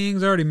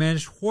Kings. Already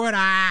mentioned.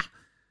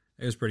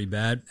 It was pretty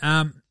bad.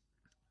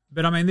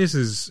 But, I mean, this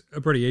is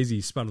a pretty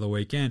easy spud of the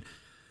weekend.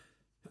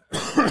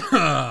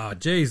 Oh,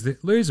 geez,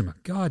 losing my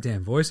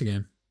goddamn voice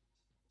again.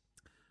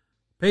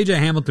 PJ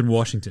Hamilton,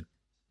 Washington.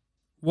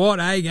 What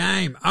a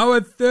game.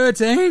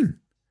 0-13.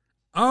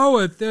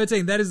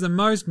 0-13. That is the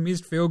most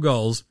missed field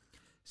goals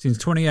since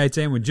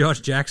 2018 when Josh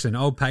Jackson,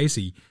 old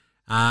Pacey,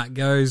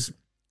 goes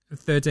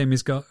 13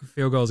 missed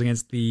field goals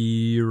against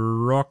the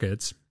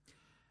Rockets.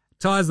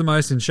 Ties the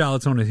most in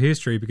Charlotte Hornets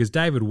history because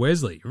David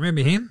Wesley,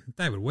 remember him?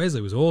 David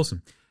Wesley was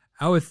awesome.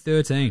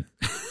 0-13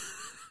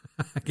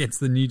 against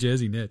the New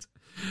Jersey Nets.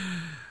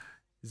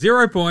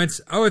 0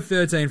 points,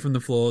 0-13 from the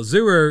floor,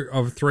 0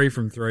 of 3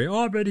 from 3.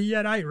 Oh, but he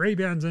had 8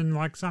 rebounds and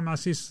like some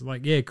assists.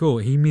 Like, yeah, cool.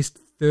 He missed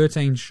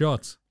 13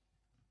 shots.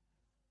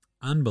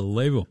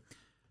 Unbelievable.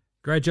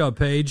 Great job,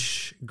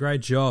 Paige.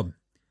 Great job.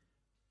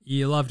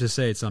 You love to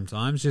see it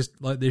sometimes.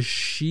 Just like the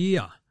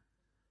sheer,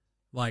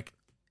 like,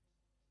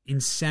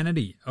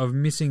 insanity of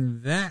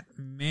missing that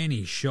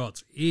many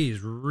shots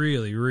is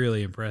really,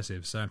 really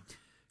impressive. So,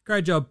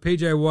 great job,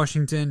 PJ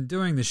Washington,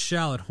 doing the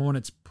Charlotte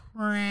Hornets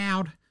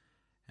proud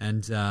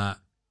and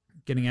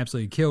getting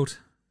absolutely killed.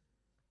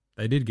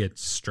 They did get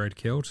straight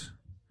killed.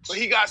 So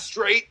he got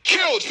straight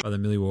killed by the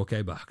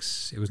Milwaukee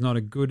Bucks. It was not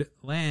a good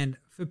land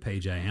for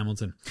PJ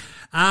Hamilton.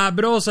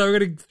 But also, we're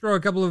going to throw a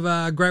couple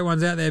of great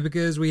ones out there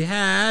because we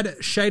had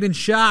Shaden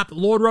Sharp,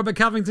 Lord Robert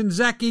Covington,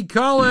 Zachy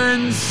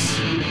Collins.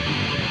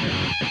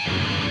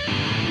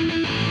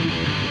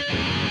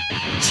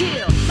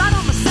 Chill, right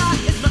on my side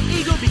as my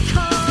ego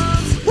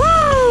becomes.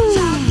 Woo!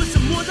 Child with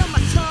some words on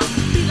my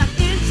tongue. Be like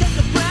take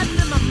a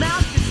breath and my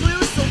mouth gets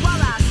loose. So while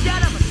I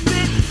stand up and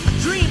spit, I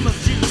dream of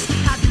juice.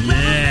 Have you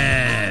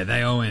Yeah,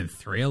 they all went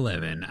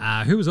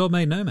 3-11. Who was Old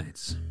Mate No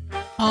Mates?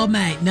 Old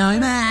mate, no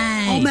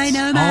mate. Old mate,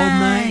 no mate. Old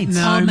mate,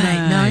 no Old mate. mate,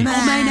 no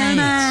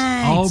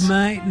mate. Old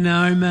mate,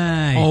 no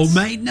mate. Old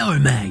mate, no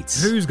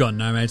mates. Who's got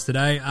no mates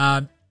today?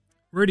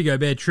 Rudy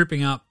Gobert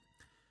tripping up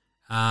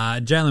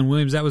Jalen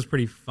Williams. That was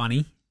pretty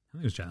funny. I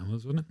think it was Jalen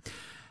Williams, wasn't it?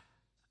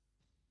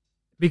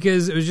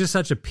 Because it was just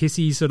such a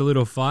pissy sort of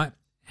little fight.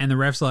 And the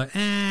ref's like,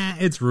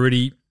 it's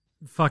Rudy.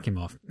 Fuck him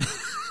off.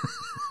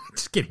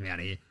 Just get him out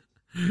of here.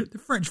 The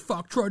French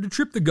fuck tried to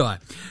trip the guy.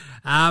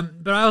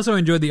 But I also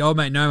enjoyed the Old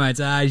Mate No Mates.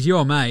 Is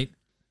your mate,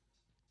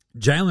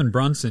 Jalen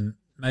Brunson,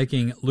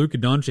 making Luka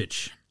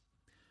Doncic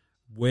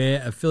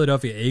wear a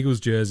Philadelphia Eagles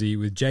jersey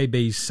with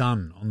JB's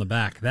son on the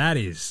back. That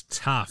is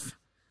tough.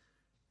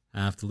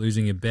 After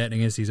losing a bet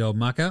against his old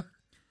mucker.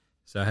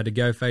 So I had to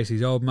go face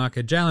his old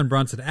mucker. Jalen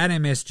Brunson at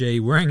MSG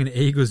wearing an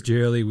Eagles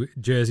jersey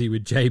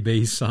with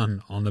JB's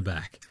son on the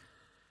back.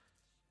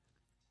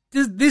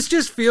 This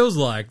just feels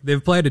like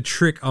they've played a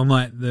trick on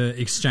like the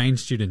exchange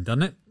student,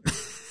 doesn't it?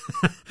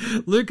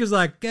 Luca's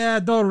like,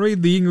 don't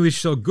read the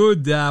English so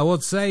good.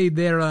 What say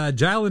there,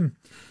 Jalen?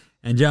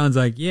 And Jalen's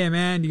like, yeah,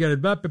 man, you got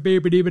it.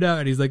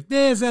 And he's like,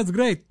 yeah, sounds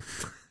great.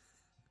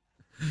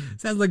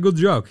 Sounds like a good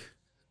joke.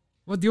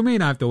 What do you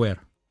mean I have to wear?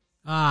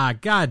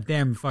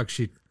 Goddamn fuck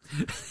shit.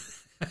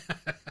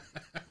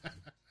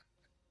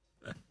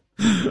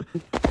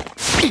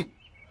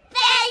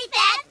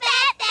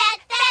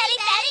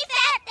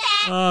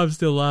 Oh, I'm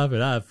still laughing.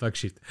 Fuck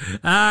shit.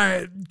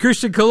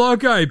 Christian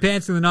Coloco,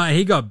 Pants in the Night.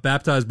 He got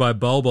baptized by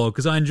Bol Bol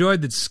because I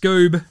enjoyed that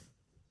Scoob,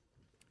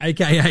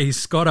 a.k.a.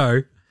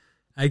 Scotto,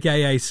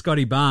 a.k.a.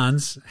 Scotty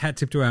Barnes, hat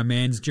tip to our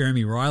man's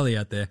Jeremy Riley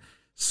out there.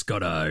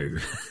 Scotto.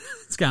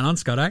 What's going on,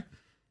 Scotto?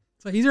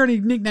 It's like he's already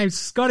nicknamed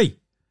Scotty.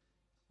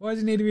 Why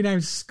does he need to be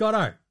named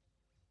Scotto?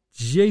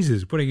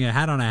 Jesus, putting a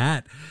hat on a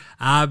hat.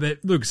 But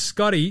look,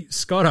 Scotto,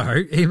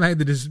 he made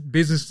the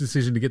business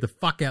decision to get the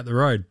fuck out the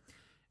road.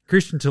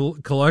 Christian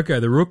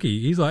Coloco, the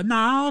rookie, he's like,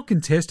 nah, I'll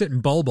contest it.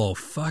 And Bol Bol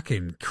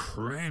fucking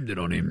crammed it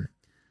on him.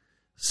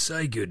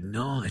 Say good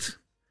night.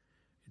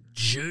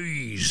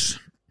 Jeez.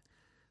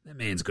 That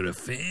man's got a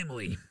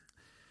family.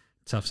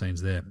 tough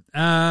scenes there.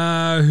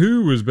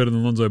 Who was better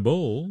than Lonzo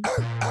Ball?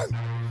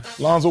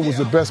 Lonzo was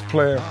the best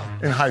player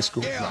in high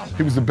school.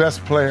 He was the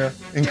best player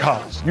in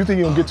college. You think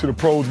he'll get to the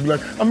pros and be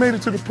like, I made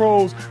it to the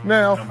pros,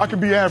 now I can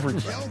be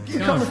average. He's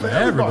coming for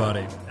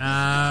everybody.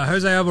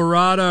 Jose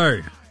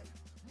Alvarado.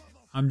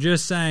 I'm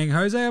just saying,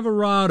 Jose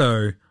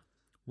Alvarado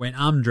went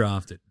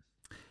undrafted.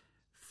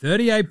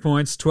 38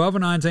 points, 12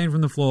 of 19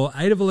 from the floor,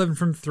 8 of 11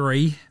 from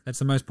 3. That's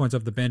the most points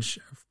off the bench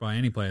by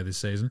any player this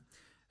season.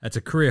 That's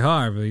a career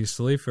high,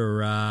 obviously,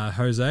 for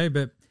Jose,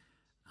 but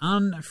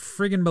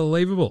unfriggin'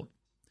 believable.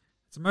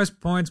 It's the most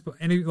points by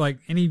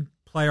any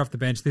player off the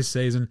bench this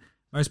season,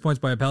 most points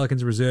by a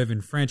Pelicans reserve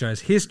in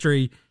franchise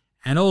history,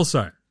 and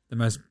also the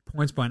most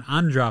points by an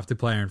undrafted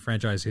player in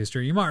franchise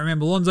history. You might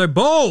remember Lonzo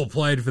Ball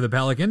played for the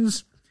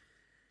Pelicans.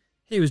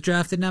 He was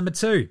drafted number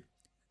 2.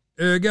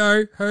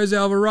 Ergo, Jose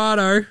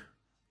Alvarado,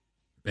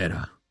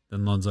 better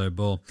than Lonzo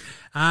Ball.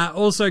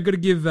 Also, got to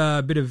give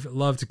a bit of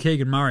love to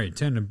Keegan Murray.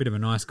 Turned a bit of a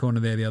nice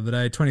corner there the other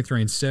day.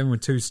 23-7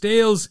 with 2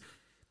 steals.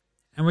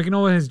 And we can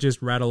always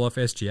just rattle off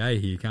SGA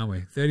here, can't we?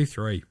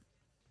 33-6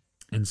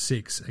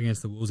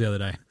 against the Wolves the other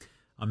day.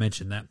 I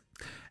mentioned that.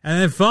 And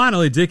then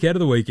finally, Dickhead of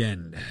the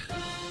Weekend.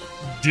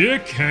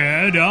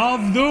 Dickhead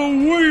of the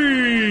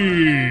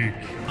Week!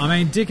 I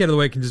mean, Dickhead of the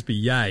Week can just be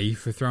Ye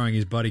for throwing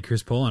his buddy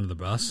Chris Paul under the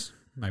bus.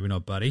 Maybe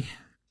not buddy.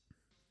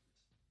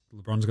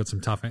 LeBron's got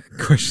some tough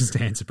questions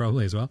to answer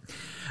probably as well.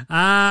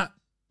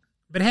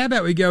 But how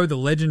about we go with the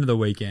legend of the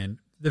weekend,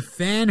 the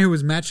fan who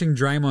was matching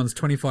Draymond's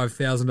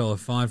 $25,000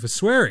 fine for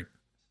swearing.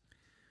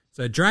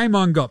 So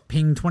Draymond got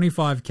pinged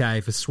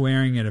 $25,000 for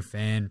swearing at a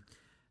fan.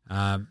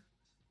 And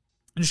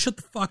just shut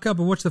the fuck up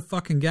and watch the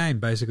fucking game,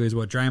 basically, is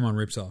what Draymond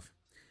rips off.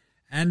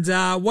 And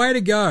way to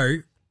go,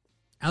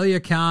 Alia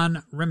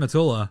Khan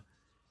Rematullah,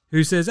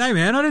 who says, hey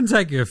man, I didn't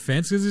take your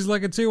offense because it's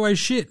like a two-way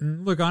shit.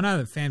 And look, I know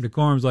that fan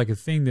decorum's like a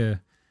thing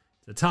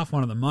it's a tough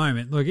one at the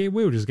moment. Look, we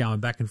were just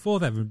going back and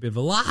forth, having a bit of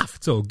a laugh.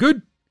 It's all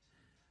good.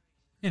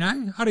 You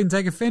know, I didn't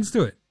take offense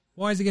to it.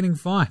 Why is he getting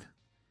fined?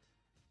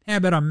 How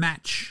about a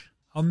match?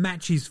 I'll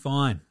match his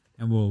fine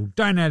and we'll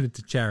donate it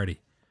to charity.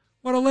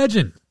 What a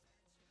legend.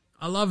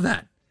 I love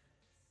that.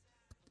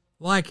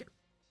 Like,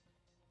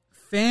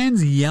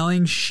 fans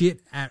yelling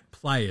shit at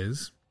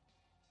players,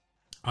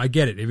 I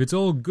get it. If it's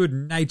all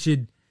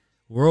good-natured,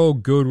 we're all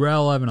good, we're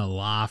all having a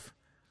laugh.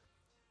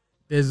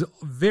 There's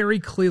very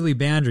clearly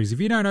boundaries. If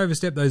you don't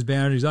overstep those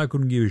boundaries, I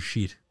couldn't give a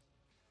shit.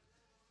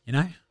 You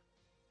know?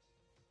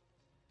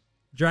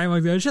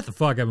 Draymond goes, shut the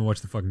fuck up and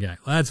watch the fucking game.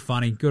 Well, that's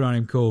funny. Good on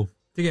him. Cool.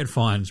 To get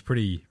fined is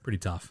pretty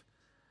tough.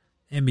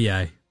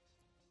 NBA,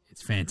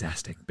 it's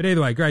fantastic. But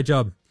either way, great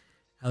job,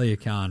 Alia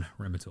Khan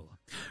Rematullah.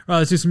 Right,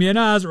 let's do some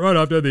YNRs right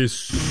after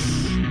this.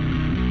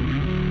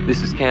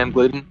 This is Cam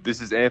Glidden.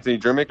 This is Anthony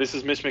Drimmick. This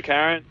is Mitch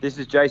McCarron. This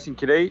is Jason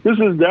Kadee. This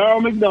is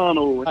Darryl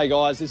McDonald. Hey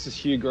guys, this is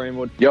Hugh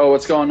Greenwood. Yo,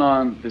 what's going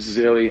on? This is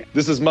Illy.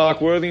 This is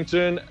Mark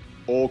Worthington,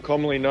 or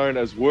commonly known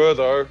as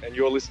Wortho, and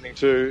you're listening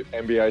to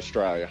NBA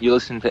Australia. You're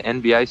listening to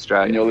NBA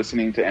Australia. And you're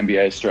listening to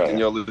NBA Australia. And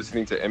you're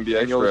listening to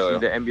NBA and you're Australia.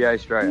 listening to NBA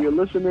Australia. And you're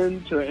listening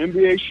to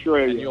NBA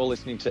Australia. And you're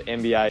listening to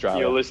NBA Australia.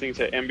 You're listening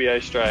to NBA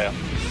Australia.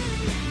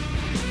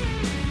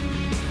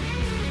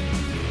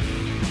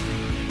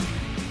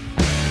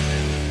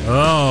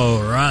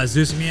 All right, let's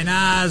do some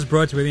YNRs.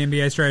 Brought to you by the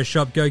NBA Australia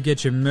shop. Go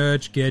get your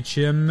merch. Get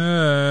your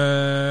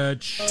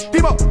merch.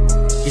 People,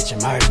 get your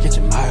merch. Get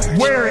your merch.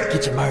 Wear it.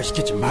 Get your merch.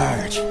 Get your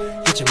merch.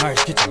 Get your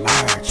merch. Get your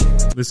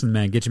merch. Listen,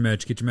 man, get your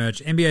merch. Get your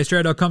merch.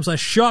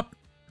 NBAaustralia.com/shop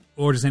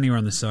or just anywhere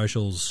on the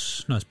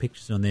socials. Nice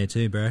pictures on there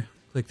too, bro.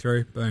 Click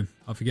through. Boom.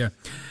 Off you go.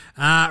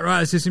 Right,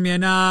 let's do some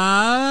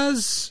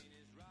YNRs.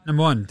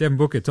 Number 1, Devin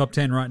Booker, top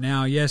 10 right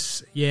now.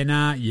 Yes. Yeah,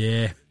 nah.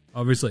 Yeah.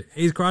 Obviously.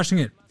 He's crushing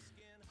it.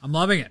 I'm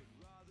loving it.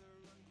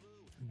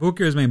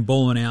 Booker has been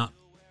balling out.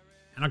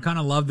 And I kind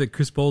of love that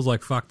Chris Paul's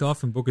like fucked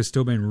off and Booker's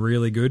still been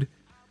really good.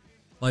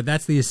 Like,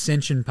 that's the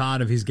ascension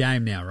part of his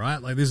game now, right?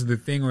 Like, this is the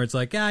thing where it's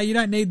like, you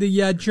don't need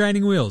the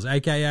training wheels,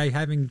 a.k.a.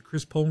 having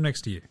Chris Paul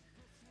next to you.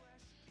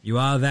 You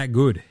are that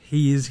good.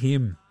 He is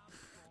him.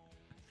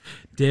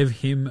 Dev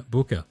him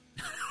Booker.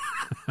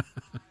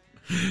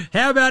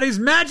 How about his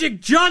Magic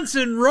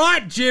Johnson,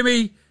 right,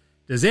 Jimmy?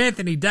 Does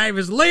Anthony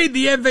Davis lead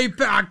the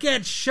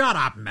MVP? Shut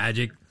up,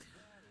 Magic.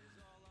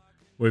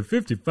 With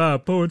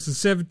 55 points and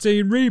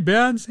 17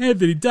 rebounds,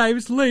 Anthony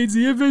Davis leads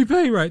the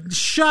MVP rate.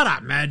 Shut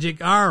up, Magic.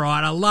 All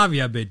right, I love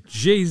you, but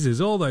Jesus,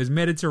 all those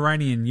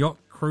Mediterranean yacht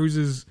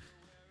cruises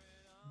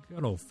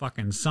got all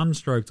fucking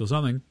sunstroked or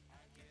something.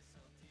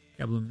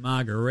 Couple of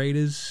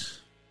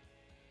margaritas.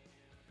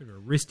 Bit of a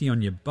wristy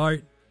on your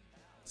boat.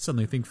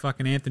 Suddenly think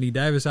fucking Anthony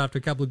Davis after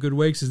a couple of good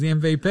weeks is the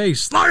MVP.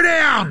 Slow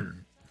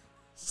down!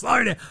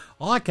 Slow down.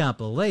 I can't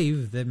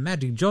believe that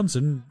Magic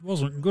Johnson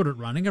wasn't good at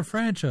running a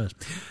franchise.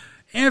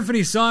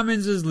 Anthony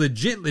Simons is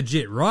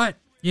legit, right?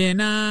 Yeah,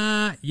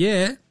 nah.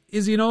 Yeah.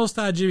 Is he an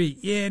all-star, Jimmy?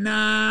 Yeah,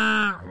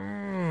 nah.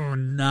 Oh,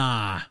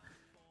 nah.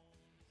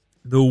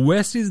 The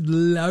West is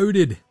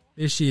loaded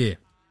this year.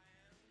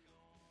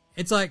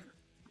 It's like,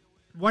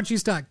 once you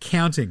start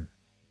counting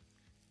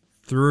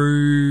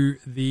through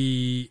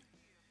the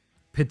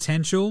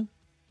potential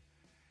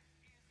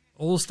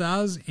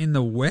All-Stars in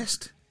the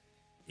West,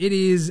 it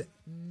is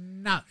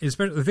not,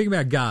 especially the thing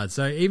about guards.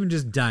 So even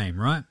just Dame,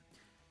 right?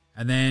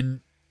 And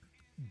then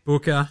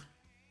Booker,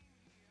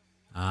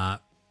 CJ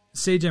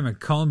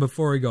McCollum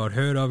before he got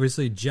hurt,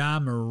 obviously, Ja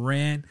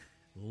Morant,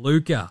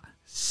 Luka,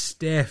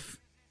 Steph,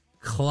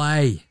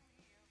 Clay.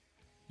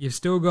 You've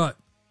still got,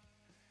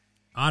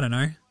 I don't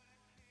know,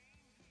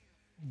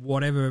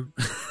 whatever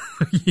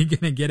you're going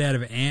to get out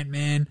of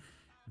Ant-Man,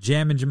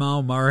 Jam and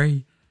Jamal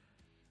Murray.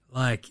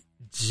 Like,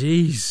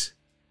 geez,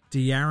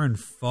 De'Aaron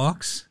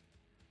Fox.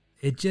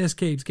 It just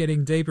keeps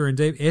getting deeper and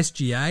deeper.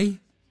 SGA.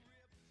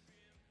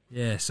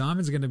 Yeah,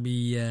 Simon's going to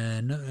be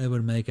not able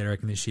to make it, I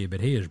reckon, this year,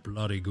 but he is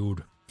bloody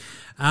good.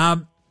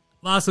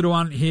 Last little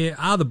one here.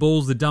 Are the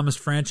Bulls the dumbest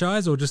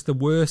franchise or just the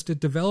worst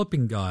at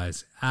developing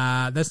guys?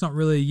 That's not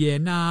really yeah,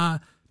 nah.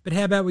 But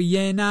how about we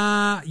yeah,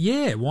 nah?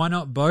 Yeah, why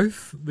not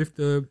both? Lift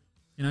the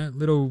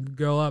little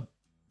girl up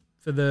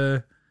for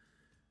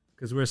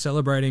because we're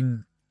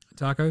celebrating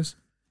tacos.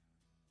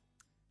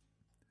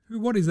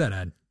 What is that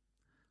ad?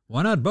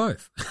 Why not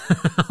both?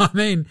 I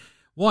mean,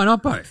 why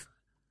not both?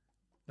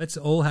 Let's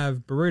all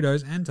have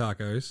burritos and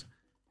tacos.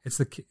 Is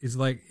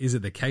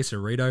it the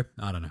quesarito?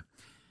 I don't know.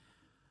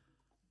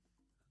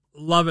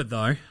 Love it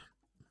though.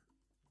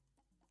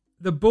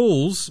 The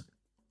Bulls,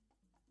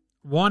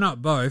 why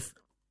not both?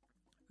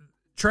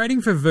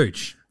 Trading for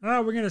Vooch.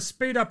 Oh, we're going to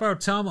speed up our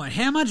timeline.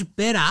 How much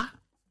better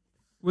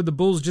would the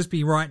Bulls just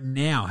be right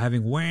now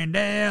having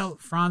Wendell,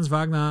 Franz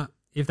Wagner,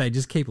 if they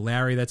just keep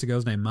Lowry, that's a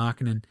girl's name,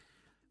 Markkanen.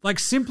 Like,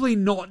 simply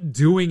not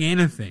doing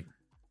anything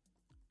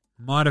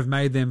might have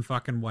made them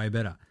fucking way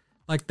better.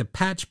 Like, the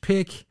patch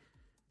pick,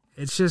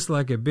 it's just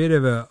like a bit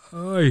of a,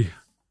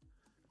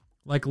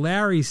 like,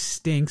 Lowry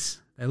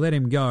stinks. They let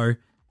him go.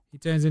 He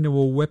turns into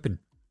a weapon.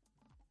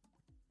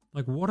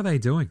 Like, what are they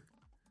doing?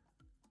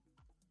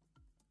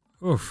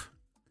 Oof.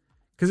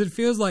 Because it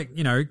feels like,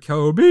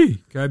 Kobe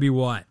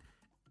White,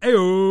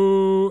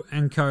 ayo,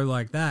 and co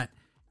like that.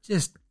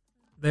 Just,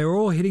 they're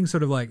all hitting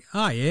sort of like,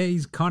 oh yeah,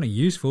 he's kind of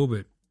useful,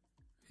 but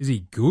is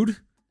he good?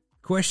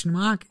 Question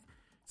mark.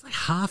 It's like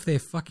half their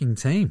fucking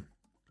team.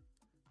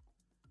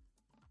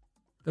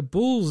 The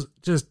Bulls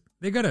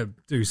they got to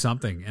do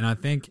something, and I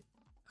think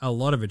a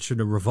lot of it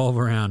should revolve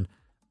around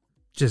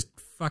just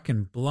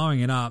fucking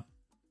blowing it up.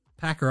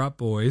 Pack her up,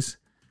 boys.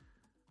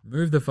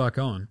 Move the fuck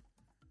on.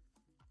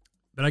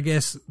 But I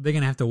guess they're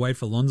going to have to wait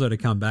for Lonzo to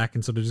come back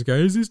and sort of just go,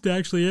 is this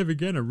actually ever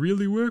going to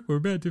really work? We're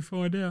about to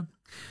find out.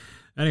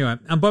 Anyway,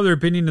 unpopular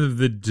opinion of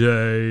the day.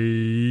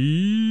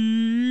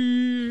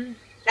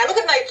 Now look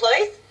at me,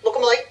 please. Look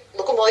at me.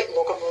 Look at me.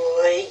 Look at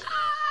me.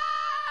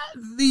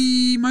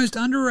 The most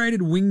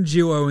underrated wing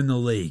duo in the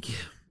league.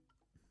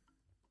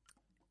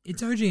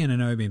 It's OG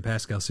Anunoby and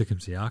Pascal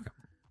Siakam.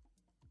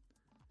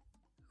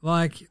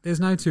 Like, there's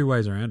no two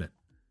ways around it.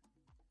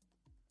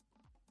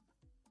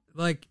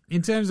 Like,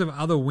 in terms of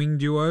other wing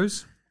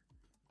duos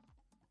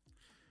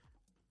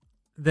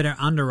that are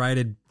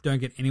underrated, don't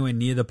get anywhere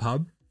near the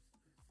pub,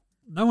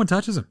 no one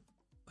touches them.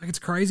 Like, it's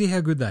crazy how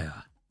good they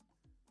are.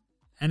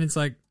 And it's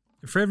like,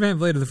 Fred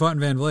VanVleet of the Fighting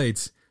Van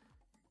Vliets,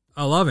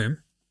 I love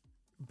him,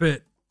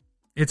 but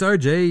it's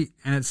OG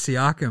and it's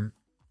Siakam.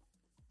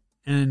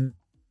 And,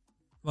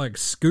 like,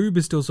 Scoob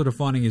is still sort of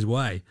finding his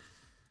way.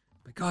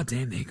 But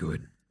goddamn, they're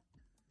good.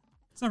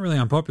 It's not really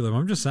unpopular,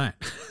 I'm just saying.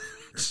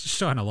 Just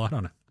shine a light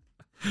on it.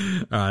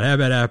 All right, how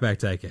about Outback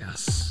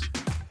Takehouse?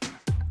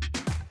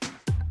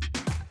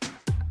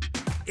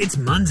 It's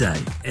Monday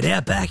at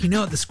Outback. You know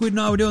what the Squid and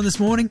I were doing this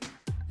morning?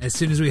 As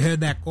soon as we heard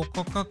that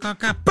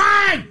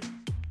bang!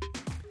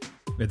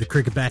 We had the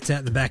cricket bats out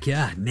in the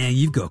backyard. Now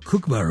you've got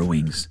Kookaburra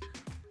wings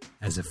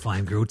as a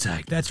flame grilled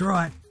take. That's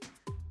right.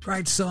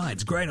 Great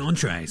sides, great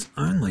entrees,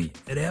 only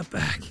at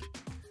Outback.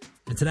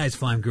 And today's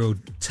flame grilled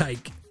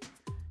take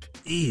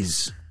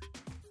is...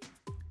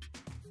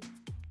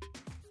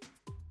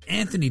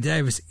 Anthony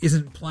Davis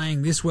isn't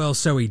playing this well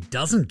so he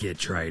doesn't get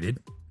traded.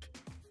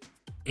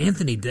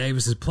 Anthony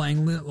Davis is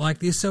playing like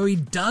this so he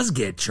does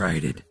get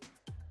traded.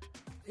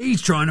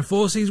 He's trying to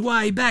force his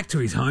way back to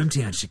his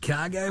hometown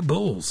Chicago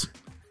Bulls.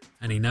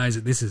 And he knows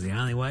that this is the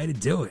only way to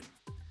do it.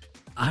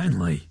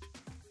 Only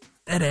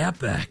at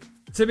Outback.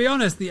 To be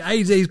honest, the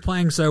AZ's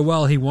playing so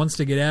well he wants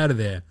to get out of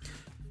there.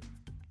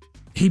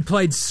 He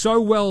played so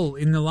well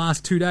in the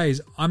last 2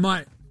 days,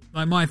 my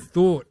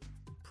thought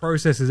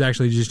process has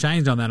actually just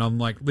changed on that. I'm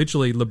like,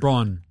 literally,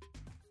 LeBron,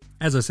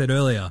 as I said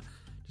earlier,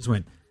 just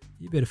went,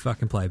 you better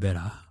fucking play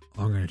better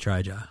or I'm going to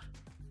trade you.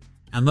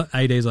 And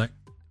AD's like,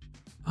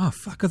 oh,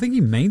 fuck, I think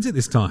he means it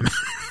this time.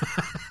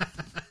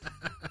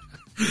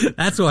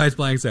 That's why he's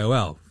playing so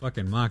well.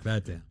 Fucking mark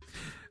that down.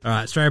 All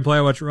right, Australian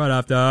Player Watch right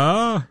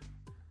after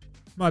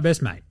my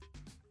best mate.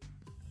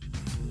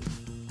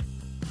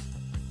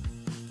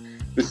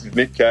 This is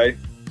Nick Kay,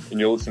 and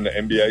you're listening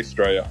to NBA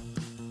Australia.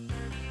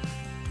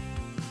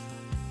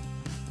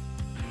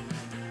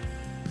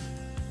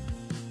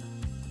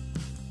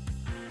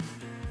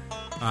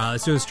 All right,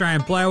 let's do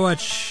Australian Player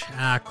Watch.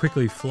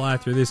 Quickly fly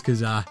through this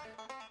because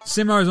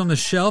Simo is on the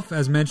shelf,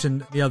 as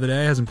mentioned the other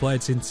day. Hasn't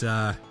played since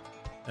that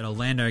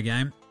Orlando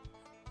game.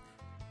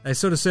 they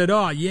sort of said,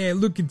 oh, yeah,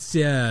 look,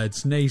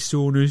 it's knee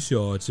soreness,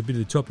 or it's a bit of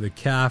the top of the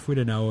calf. We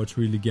don't know what's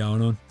really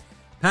going on.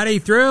 Paddy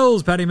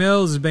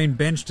Mills has been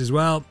benched as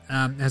well.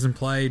 Hasn't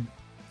played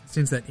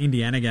since that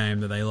Indiana game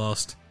that they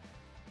lost.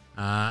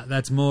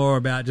 That's more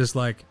about just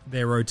like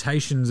their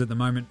rotations at the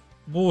moment,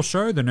 more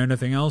so than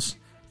anything else.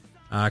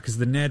 Because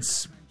the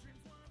Nets,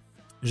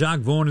 Jacques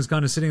Vaughn is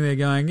kind of sitting there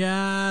going,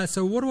 yeah,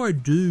 so what do I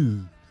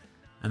do?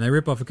 And they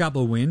rip off a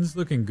couple of wins,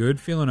 looking good,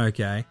 feeling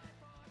okay.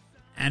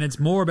 And it's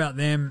more about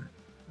them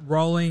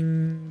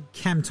rolling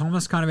Cam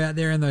Thomas kind of out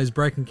there in those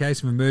break in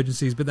case of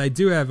emergencies. But they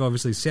do have,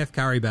 obviously, Seth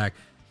Curry back.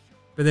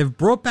 But they've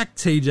brought back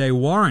TJ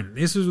Warren.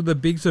 This was the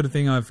big sort of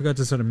thing I forgot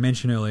to sort of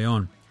mention early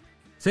on.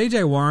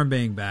 TJ Warren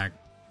being back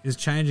is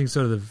changing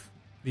sort of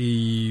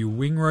the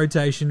wing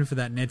rotation for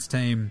that Nets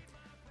team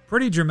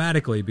pretty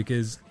dramatically,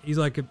 because he's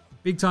like a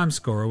big-time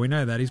scorer. We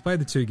know that. He's played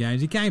the 2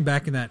 games. He came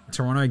back in that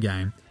Toronto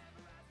game.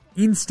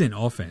 Instant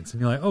offense.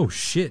 And you're like, oh,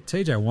 shit,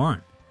 TJ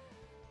Warren.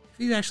 If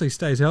he actually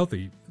stays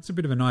healthy, it's a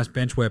bit of a nice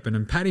bench weapon.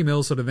 And Patty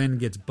Mills sort of then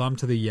gets bumped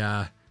to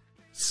the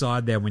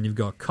side there when you've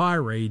got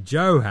Kyrie,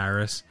 Joe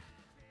Harris,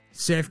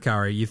 Seth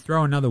Curry. You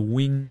throw another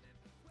wing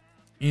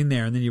in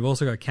there, and then you've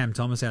also got Cam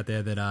Thomas out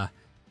there that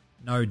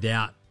no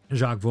doubt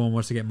Jacques Vaughn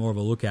wants to get more of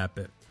a look at.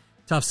 But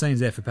tough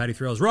scenes there for Paddy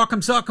Thrills. Rock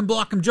 'em, sock 'em,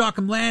 block 'em, jock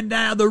 'em,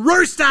 Landale, the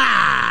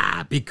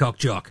Rooster! Big cock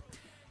jock.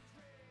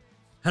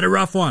 Had a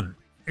rough one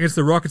against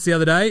the Rockets the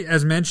other day.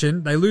 As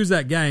mentioned, they lose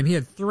that game. He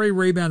had 3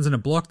 rebounds and a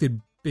block,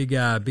 did big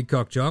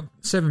cock jock.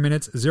 7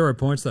 minutes, 0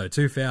 points though,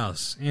 2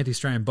 fouls.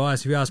 Anti-Australian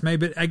bias if you ask me.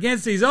 But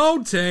against his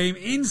old team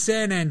in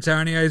San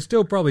Antonio, he's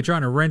still probably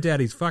trying to rent out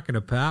his fucking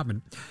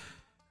apartment.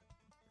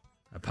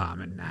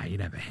 Nah,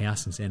 you'd have a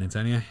house in San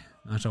Antonio.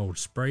 Nice old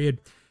spread.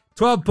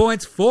 12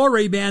 points, 4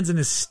 rebounds, and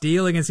a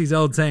steal against his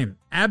old team.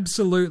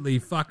 Absolutely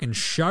fucking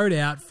showed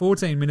out.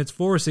 14 minutes,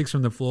 4 or 6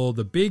 from the floor.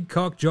 The big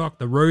cock jock,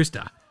 the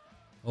Rooster.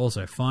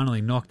 Also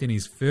finally knocked in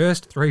his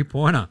first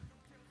 3-pointer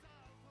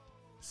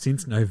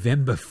since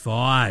November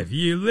 5.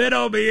 You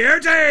little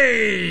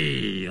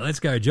beauty! Let's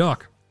go,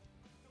 Jock.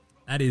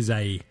 That is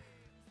a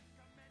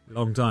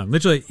long time.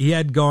 Literally, he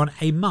had gone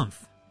a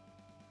month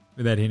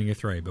without hitting a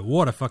 3. But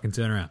what a fucking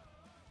turnaround.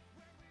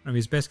 One of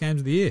his best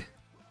games of the year.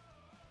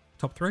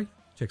 Top 3?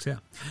 Checks out.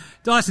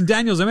 Dyson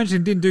Daniels, I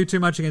mentioned, didn't do too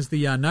much against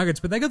the Nuggets,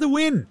 but they got the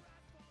win.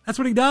 That's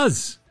what he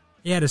does.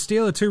 He had a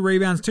steal, 2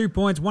 rebounds, 2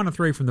 points, 1 of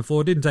 3 from the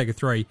floor. Didn't take a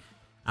 3.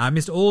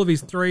 Missed all of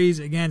his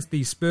 3s against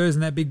the Spurs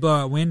in that big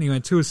blowout win. He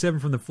went 2 of 7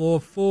 from the floor,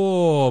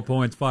 4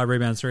 points, 5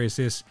 rebounds, 3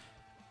 assists.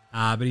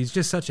 But he's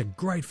just such a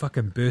great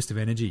fucking burst of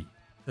energy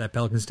for that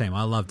Pelicans team.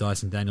 I love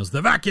Dyson Daniels.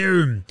 The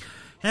vacuum.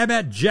 How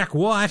about Jack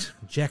White?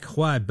 Jack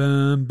White.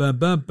 Bum, bum,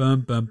 bum,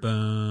 bum, bum,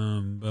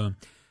 bum, bum.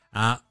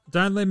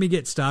 Don't let me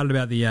get started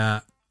about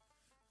the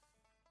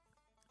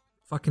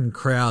fucking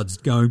crowds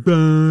going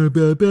bum,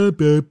 bum, bum,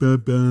 bum,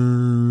 bum,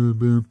 bum,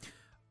 bum.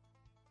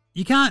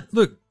 You can't,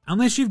 look,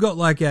 unless you've got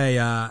like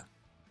a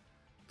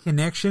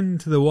connection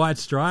to the White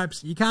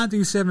Stripes, you can't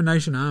do Seven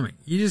Nation Army.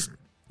 You just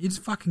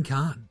fucking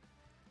can't.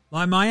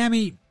 Like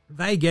Miami,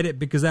 they get it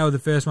because they were the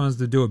first ones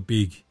to do it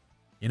big,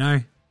 you know,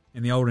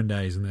 in the olden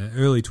days, in the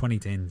early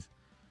 2010s.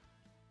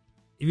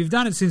 If you've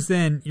done it since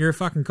then, you're a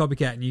fucking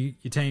copycat, and your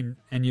team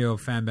and your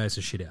fan base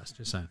are shithouse.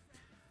 Just saying.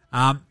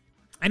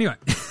 Anyway,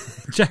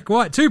 Jack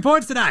White, 2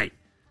 points today.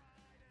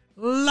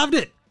 Loved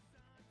it.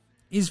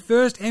 His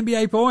first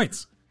NBA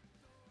points.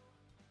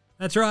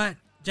 That's right.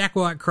 Jack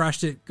White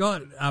crushed it.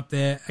 Got up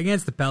there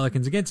against the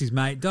Pelicans, against his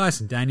mate,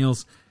 Dyson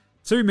Daniels.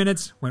 2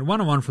 minutes, went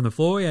 1-on-1 from the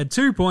floor. He had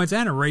 2 points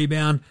and a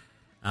rebound.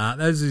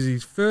 Those are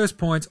his first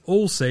points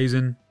all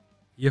season.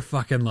 You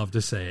fucking love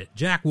to see it.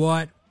 Jack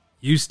White,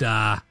 you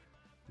star.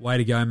 Way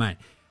to go, mate.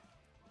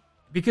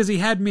 Because he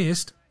had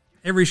missed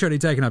every shot he'd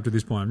taken up to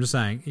this point. I'm just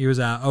saying, he was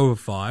over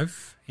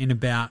 5 in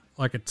about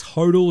like a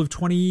total of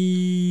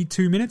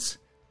 22 minutes.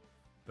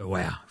 But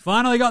wow,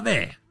 finally got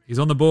there. He's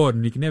on the board,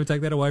 and you can never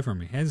take that away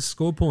from him. He has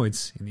scored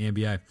points in the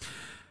NBA.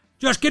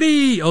 Josh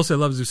Giddey also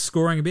loves his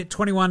scoring a bit.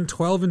 21,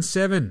 12, and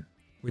 7.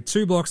 With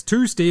 2 blocks,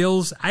 2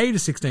 steals, 8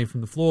 of 16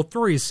 from the floor,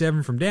 3 of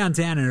 7 from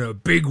downtown, and a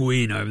big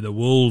win over the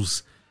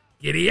Wolves.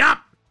 Giddy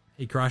up!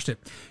 He crushed it.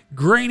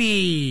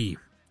 Greeny,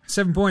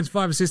 7 points,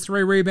 5 assists,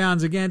 3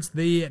 rebounds against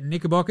the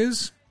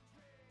Knickerbockers.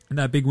 And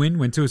that big win,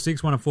 went 2 of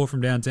 6, 1 of 4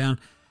 from downtown.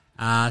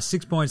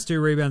 6 points, 2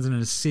 rebounds, and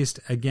an assist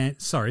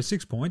against...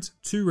 6 points,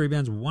 2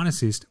 rebounds, 1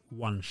 assist,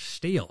 1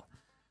 steal.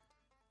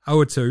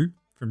 0 of 2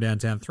 from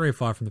downtown, 3 of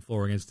 5 from the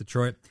floor against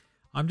Detroit.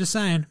 I'm just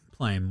saying,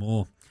 playing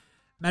more.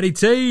 Matty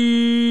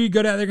T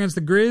got out there against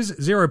the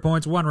Grizz. 0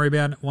 points, 1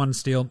 rebound, 1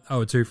 steal,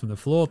 0 of 2 from the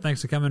floor.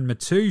 Thanks for coming,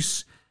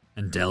 Matus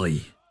and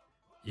Delhi,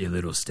 you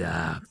little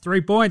star.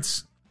 3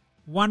 points,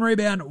 1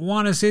 rebound,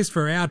 1 assist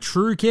for our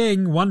true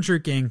king. 1 true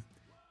king.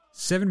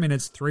 7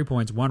 minutes, 3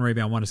 points, 1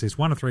 rebound, 1 assist,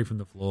 1 of 3 from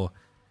the floor.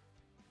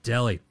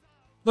 Delhi.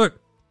 Look,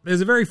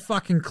 there's a very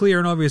fucking clear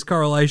and obvious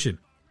correlation.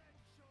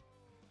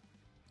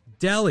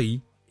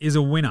 Delhi is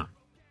a winner.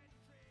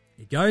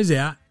 He goes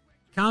out,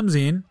 comes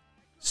in,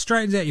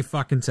 straightens out your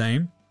fucking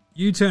team.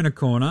 You turn a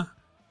corner.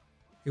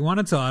 He won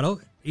a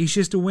title. He's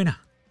just a winner.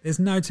 There's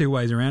no 2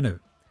 ways around it.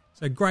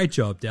 So great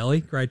job,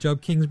 Delhi. Great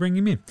job, Kings, bringing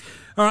him in.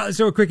 All right, let's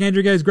do a quick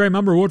Andrew Gaze Grey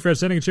Mumba Award for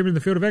Outstanding Achievement in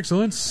the Field of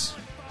Excellence.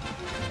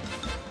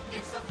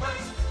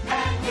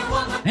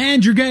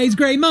 Andrew Gaze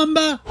Grey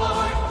Mumba.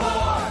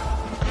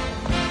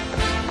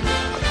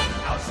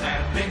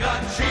 Outstanding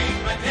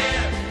achievement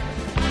here.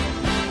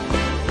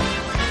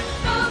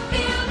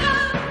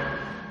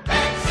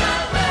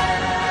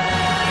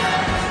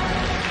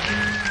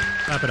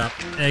 Wrap it up.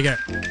 There you go.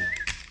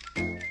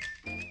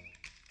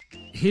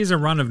 Here's a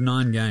run of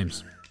 9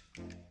 games.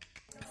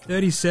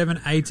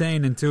 37,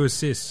 18 and 2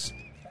 assists.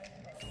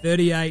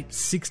 38,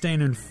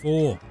 16 and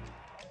 4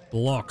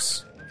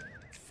 blocks.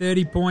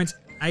 30 points,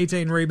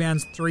 18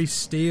 rebounds, 3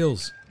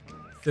 steals.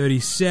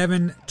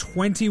 37,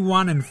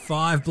 21 and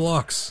 5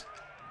 blocks.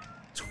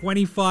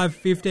 25,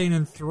 15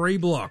 and 3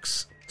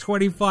 blocks.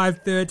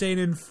 25, 13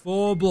 and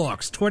 4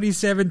 blocks.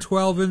 27,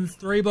 12 and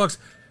 3 blocks.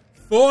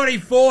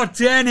 44,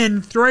 10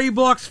 and 3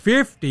 blocks.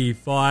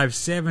 55,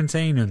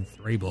 17 and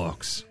 3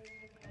 blocks.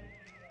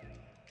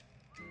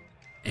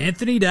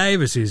 Anthony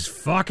Davis is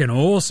fucking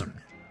awesome.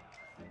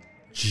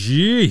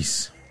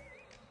 Jeez.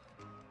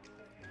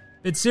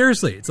 But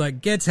seriously, it's like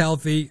gets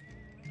healthy,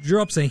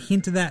 drops a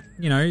hint of that,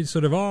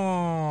 sort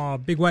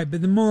of, big weight.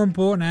 But the more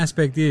important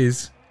aspect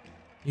is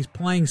he's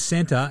playing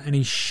center and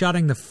he's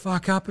shutting the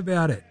fuck up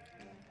about it.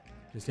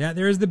 Just out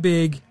there as the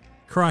big,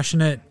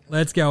 crushing it.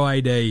 Let's go,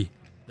 AD. The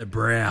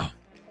brow.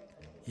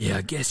 Yeah,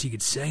 I guess you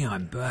could say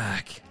I'm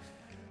back.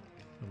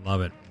 I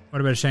love it. What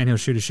about a Shane Hill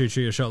shoot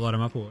your shot, light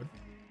him up award?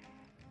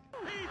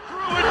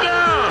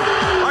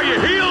 Are you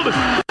healed?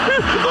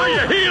 Are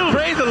you healed?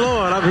 Praise the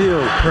Lord, I'm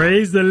healed.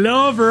 Praise the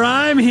Lord, for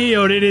I'm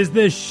healed. It is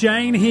the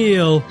Shane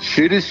Hill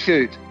Shooters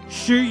shoot.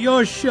 Shoot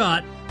your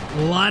shot,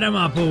 light him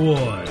up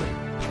award.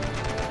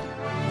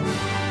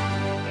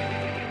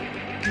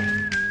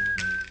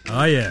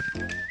 Oh, yeah.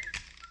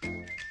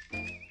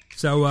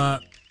 So,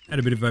 had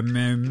a bit of a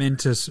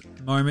momentous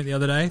moment the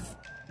other day.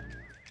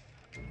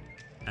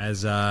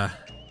 As, your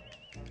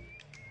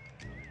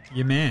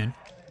man,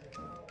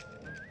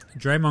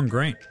 Draymond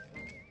Green,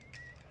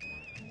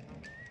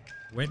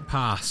 went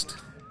past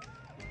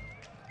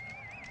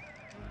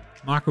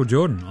Michael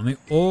Jordan on the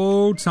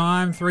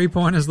all-time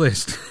three-pointers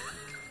list.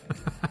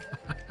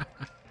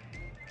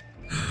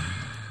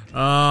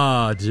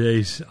 Oh,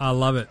 jeez. I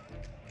love it.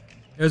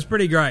 It was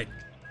pretty great.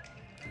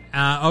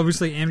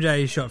 Obviously,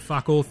 MJ shot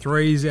fuck all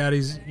threes out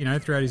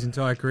throughout his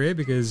entire career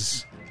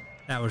because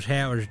that was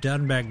how it was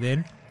done back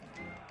then.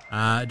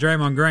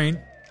 Draymond Green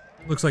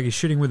looks like he's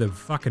shooting with a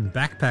fucking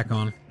backpack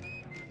on.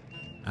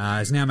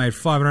 He's now made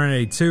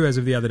 582 as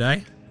of the other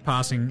day,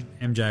 passing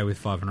MJ with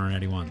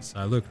 581.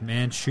 So look,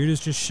 man, shooters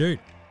just shoot.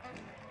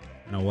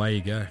 And away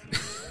you go.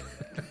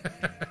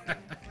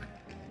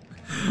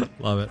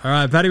 Love it. All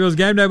right, Paddy Wills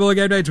Game Day, Baller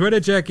Game Day Twitter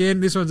check-in.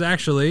 This one's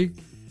actually,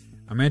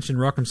 I mentioned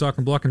Rock'em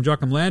Sock'em Block'em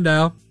Jock'em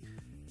Landale.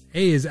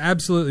 He is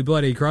absolutely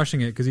bloody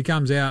crushing it because he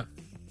comes out,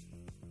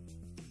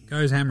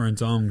 goes hammer and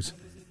tongs,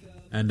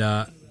 and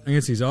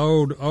against his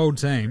old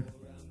team.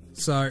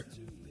 So,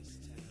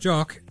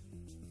 Jock,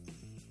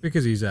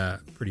 because he's a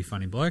pretty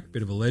funny bloke,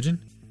 bit of a legend,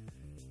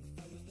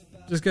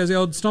 just goes the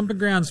old Stomping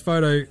Grounds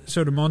photo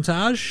sort of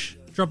montage,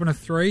 dropping a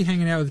 3,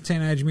 hanging out with the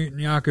Teenage Mutant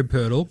Jakob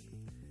Poeltl,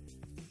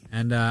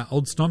 and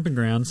old Stomping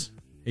Grounds,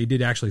 he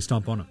did actually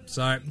stomp on him.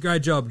 So,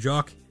 great job,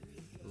 Jock.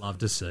 Love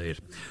to see it.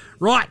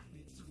 Right.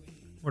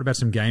 What about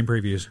some game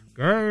previews?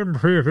 Game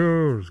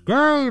previews.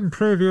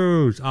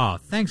 Oh,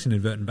 thanks,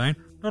 Inadvertent Bane.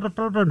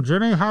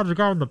 Jimmy, how'd you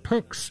go on the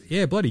picks?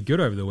 Yeah, bloody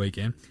good over the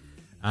weekend.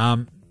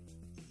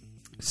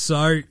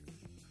 So,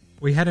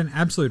 we had an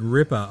absolute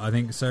ripper, I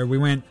think. So, we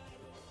went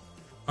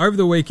over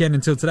the weekend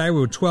until today. We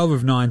were 12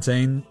 of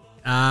 19.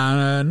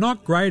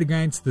 Not great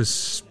against the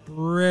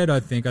spread, I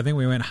think. I think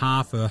we went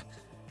half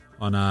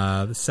on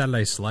the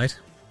Saturday slate.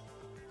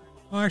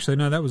 Oh, actually,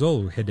 no, that was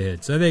all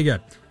head-to-head. So, there you go.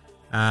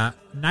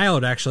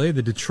 Nailed, actually,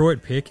 the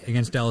Detroit pick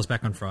against Dallas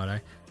back on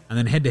Friday. And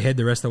then head-to-head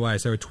the rest of the way.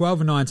 So, we're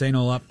 12 of 19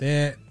 all up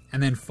there.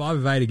 And then 5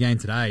 of 8 again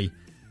today.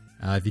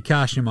 If you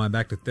cast your mind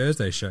back to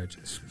Thursday's show,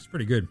 it's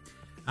pretty good.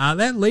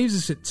 That leaves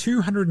us at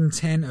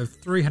 210 of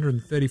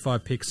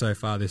 335 picks so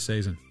far this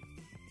season.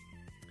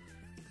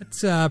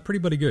 That's pretty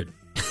bloody good.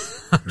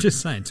 I'm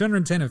just saying.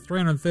 210 of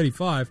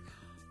 335.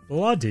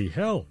 Bloody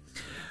hell.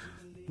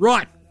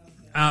 Right.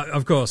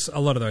 Of course, a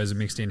lot of those are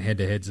mixed in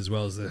head-to-heads as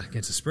well as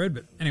against the spread.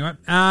 But anyway,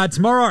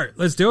 tomorrow,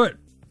 let's do it.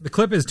 The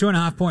Clippers,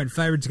 2.5-point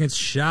favourites against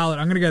Charlotte.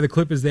 I'm going to go the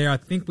Clippers there. I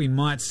think we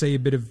might see a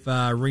bit of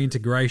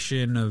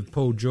reintegration of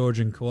Paul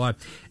George and Kawhi.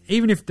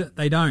 Even if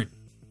they don't,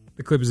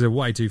 the Clippers are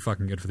way too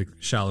fucking good for the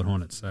Charlotte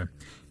Hornets. So,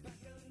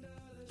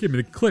 give me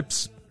the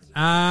Clips.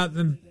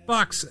 The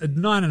Bucks,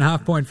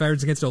 9.5-point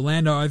favourites against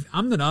Orlando.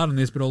 I'm the nut on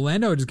this, but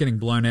Orlando are just getting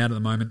blown out at the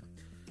moment.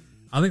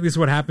 I think this is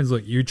what happens.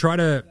 Look, you try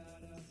to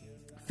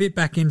fit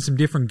back in some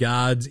different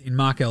guards in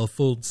Markelle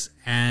Fultz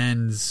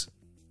and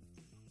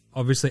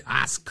obviously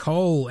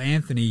Cole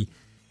Anthony,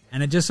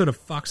 and it just sort of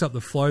fucks up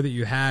the flow that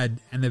you had,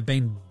 and they've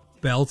been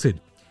belted.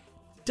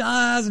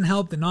 Doesn't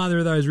help that neither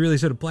of those really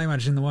sort of play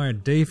much in the way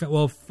of defense.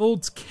 Well,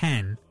 Fultz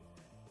can,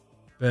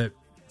 but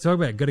talk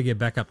about got to get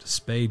back up to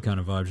speed kind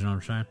of vibes, you know what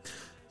I'm saying?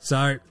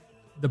 So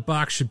the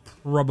Bucks should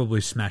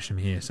probably smash them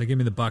here. So give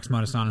me the Bucks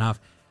minus 9.5.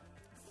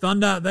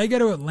 Thunder, they go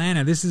to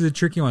Atlanta. This is a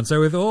tricky one. So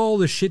with all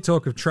the shit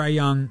talk of Trae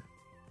Young,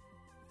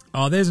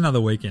 oh, there's another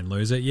weekend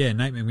loser. Yeah,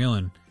 Nate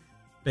McMillan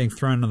being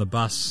thrown on the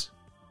bus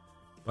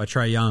by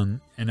Trae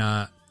Young and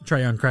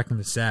Trae Young cracking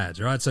the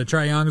sads, right? So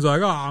Trae Young's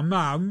like,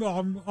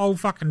 I'll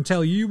fucking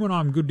tell you when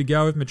I'm good to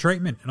go with my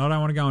treatment and I don't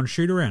want to go and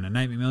shoot around. And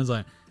Nate McMillan's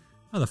like,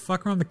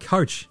 motherfucker, I'm the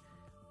coach.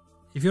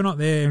 If you're not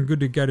there and good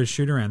to go to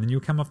shoot around, then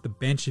you'll come off the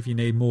bench if you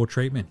need more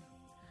treatment.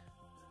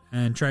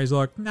 And Trey's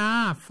like,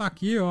 nah,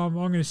 fuck you. I'm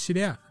going to sit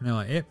out. And they're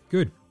like, yep,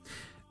 good.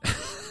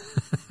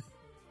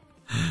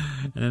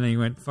 And then he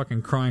went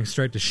fucking crying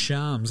straight to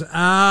Shams.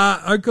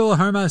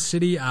 Oklahoma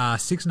City are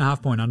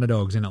 6.5-point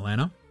underdogs in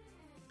Atlanta.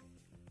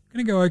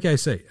 Going to go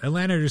OKC.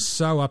 Atlanta is just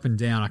so up and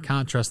down. I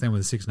can't trust them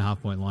with a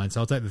 6.5-point line. So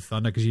I'll take the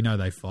Thunder because you know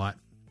they fight.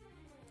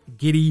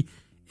 Giddey,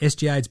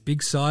 SGA, it's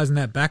big size in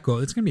that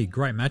backcourt. It's going to be a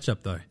great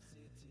matchup though.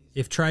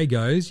 If Trey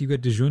goes, you've got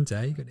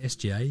DeJounte, you've got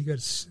SGA, you've got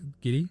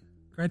Giddey.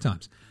 Great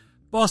times.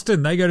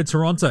 Boston, they go to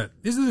Toronto.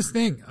 This is this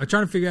thing. I'm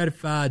trying to figure out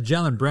if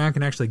Jaylen Brown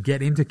can actually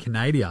get into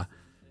Canada.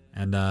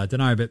 And I don't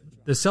know, but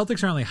the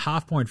Celtics are only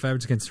half-point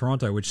favourites against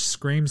Toronto, which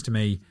screams to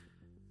me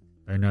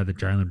they know that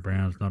Jaylen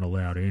Brown's not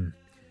allowed in.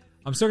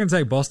 I'm still going to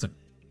take Boston.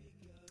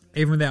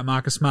 Even without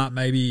Marcus Smart,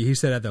 maybe he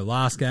said at their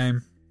last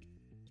game.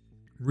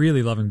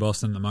 Really loving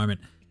Boston at the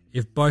moment.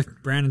 If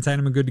both Brown and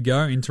Tatum are good to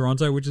go in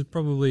Toronto, which is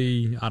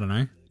probably, I don't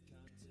know,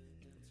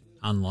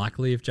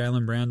 unlikely if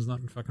Jaylen Brown's not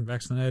fucking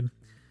vaccinated.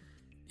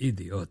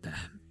 Idiota.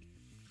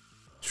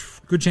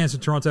 Good chance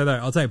for Toronto, though.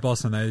 I'll take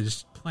Boston, though. They're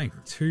just playing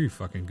too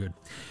fucking good.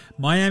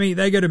 Miami,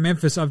 they go to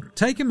Memphis. I've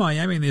taken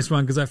Miami in this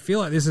one because I feel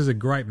like this is a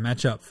great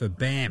matchup for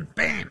Bam.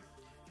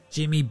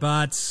 Jimmy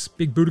Butts,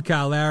 Big Buddha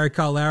Kyle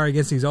Lowry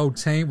against his old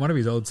team, one of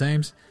his old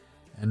teams.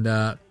 And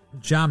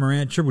Ja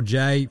Morant, Triple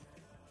J.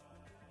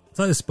 It's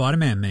like the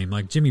Spider-Man meme,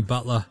 like Jimmy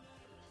Butler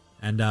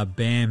and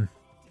Bam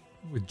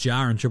with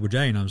Ja and Triple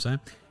J, you know what I'm saying?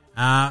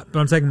 But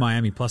I'm taking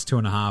Miami plus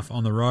 2.5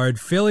 on the road.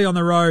 Philly on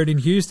the road in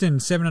Houston,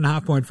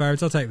 7.5-point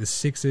favorites. I'll take the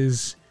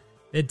Sixers.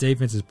 Their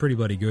defense is pretty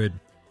bloody good.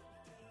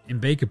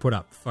 Embiid could put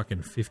up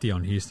fucking 50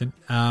 on Houston.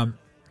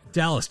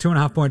 Dallas,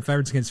 2.5-point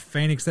favorites against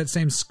Phoenix. That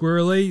seems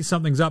squirrely.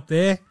 Something's up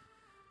there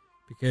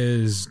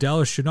because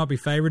Dallas should not be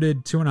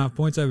favorited 2.5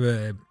 points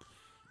over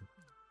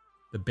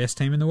the best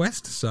team in the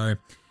West. So I'm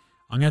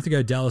going to have to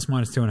go Dallas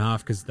minus 2.5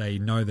 because they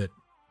know that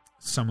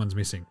someone's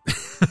missing.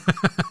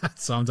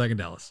 So I'm taking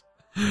Dallas.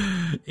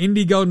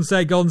 Indy, Golden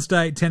State,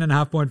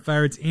 10.5-point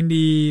favorites.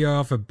 Indy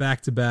off a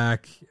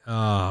back-to-back.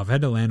 I've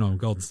had to land on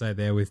Golden State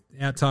there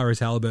without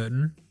Tyrese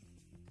Halliburton.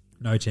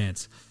 No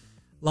chance.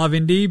 Love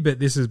Indy, but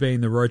this has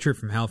been the road trip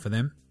from hell for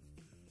them.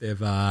 They've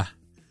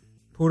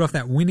pulled off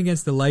that win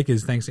against the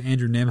Lakers thanks to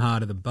Andrew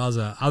Nembhard at the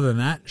buzzer. Other than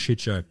that, shit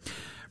show.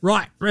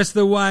 Right, rest of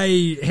the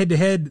way,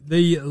 head-to-head,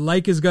 the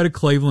Lakers go to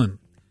Cleveland.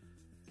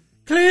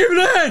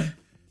 Cleveland!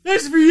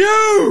 That's for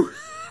you!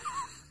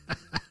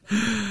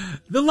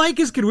 The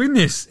Lakers could win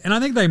this, and I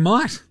think they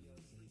might.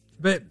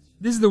 But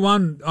this is the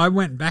one, I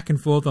went back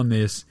and forth on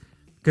this,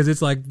 because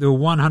it's like the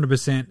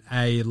 100%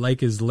 a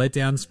Lakers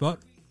letdown spot,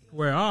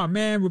 where, oh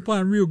man, we're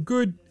playing real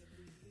good.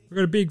 We've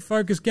got a big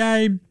focus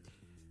game,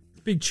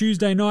 big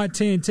Tuesday night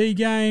TNT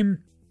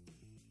game.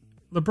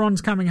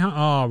 LeBron's coming home.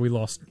 Oh, we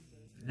lost.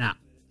 Nah.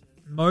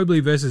 Mobley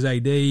versus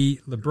AD.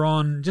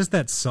 LeBron, just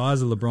that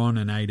size of LeBron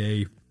and AD.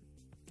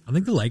 I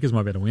think the Lakers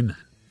might be able to win that.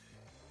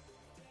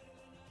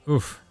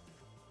 Oof.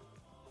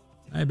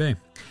 Maybe.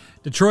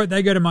 Detroit,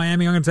 they go to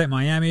Miami. I'm going to take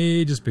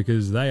Miami just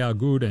because they are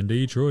good and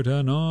Detroit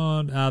are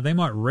not. They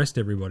might rest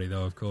everybody,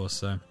 though, of course.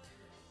 So,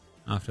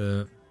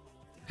 after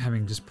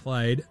having just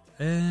played.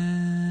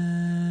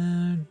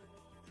 And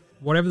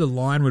whatever the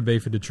line would be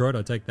for Detroit,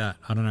 I'll take that.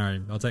 I don't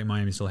know. I'll take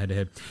Miami still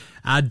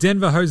head-to-head.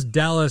 Denver hosts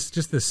Dallas.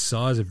 Just the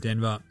size of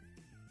Denver.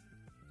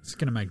 It's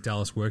going to make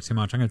Dallas work too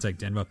much. I'm going to take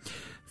Denver.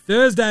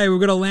 Thursday,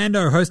 we've got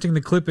Orlando hosting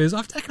the Clippers.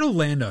 I've taken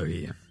Orlando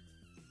here.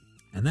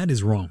 And that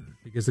is wrong.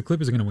 Because the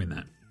Clippers are going to win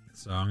that.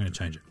 So I'm going to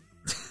change it.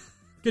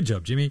 Good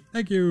job, Jimmy.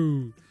 Thank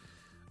you.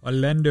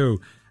 Orlando.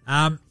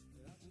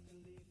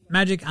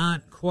 Magic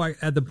aren't quite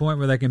at the point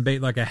where they can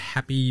beat like a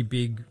happy,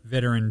 big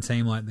veteran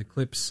team like the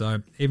Clips.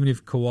 So even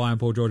if Kawhi and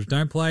Paul George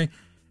don't play,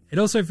 it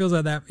also feels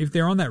like that if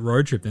they're on that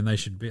road trip, then they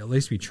should at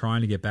least be trying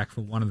to get back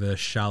for one of the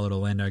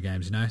Charlotte-Orlando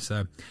games, you know? So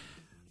I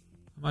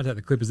might take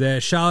the Clippers there.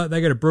 Charlotte,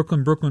 they go to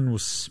Brooklyn. Brooklyn will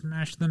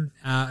smash them.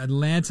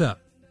 Atlanta.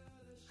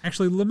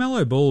 Actually,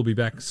 LaMelo Ball will be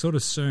back sort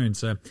of soon,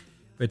 so...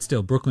 But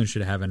still, Brooklyn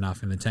should have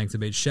enough in the tank to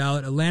beat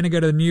Charlotte. Atlanta go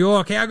to New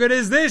York. How good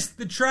is this?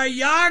 The Trae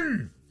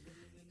Young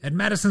at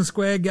Madison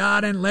Square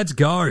Garden. Let's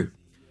go. I'm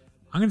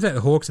going to take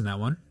the Hawks in that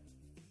one.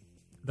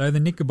 Though the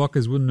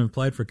Knickerbockers wouldn't have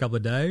played for a couple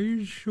of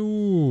days.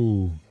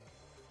 Ooh.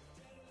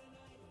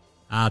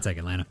 I'll take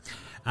Atlanta.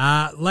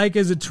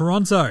 Lakers at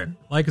Toronto.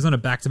 Lakers on a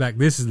back-to-back.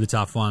 This is the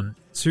tough one.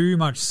 Too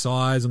much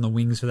size on the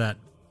wings for that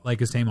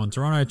Lakers team on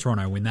Toronto.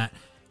 Toronto win that.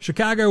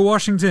 Chicago,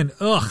 Washington.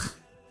 Ugh.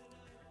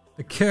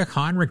 The Kirk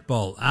Heinrich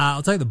Bowl.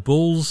 I'll take the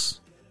Bulls.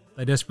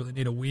 They desperately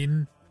need a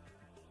win.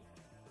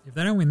 if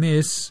they don't win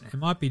this, it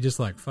might be just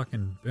like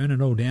fucking burn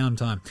it all down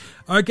time.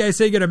 Okay,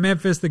 so you go to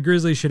Memphis. The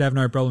Grizzlies should have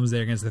no problems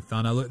there against the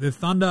Thunder. Look, the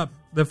Thunder,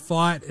 the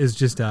fight is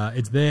just,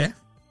 it's there.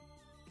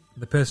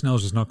 The personnel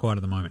is just not quite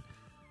at the moment.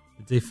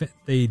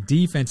 The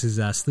defense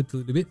has slipped a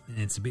little bit, and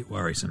it's a bit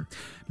worrisome.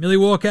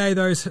 Milwaukee,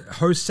 those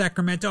host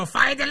Sacramento,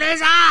 fight the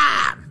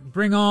lizard!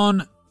 Bring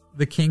on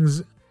the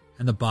Kings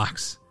and the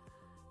Bucks.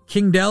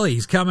 King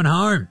Delhi's coming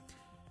home.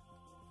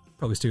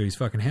 Probably still got his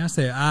fucking house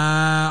there.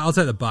 I'll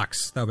take the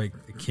Bucks. They'll be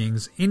the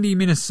Kings. Indy,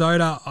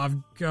 Minnesota. I've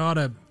got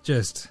to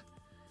just...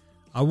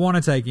 I want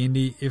to take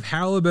Indy. If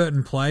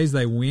Halliburton plays,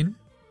 they win.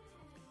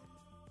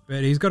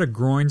 But he's got a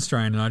groin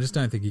strain, and I just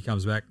don't think he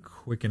comes back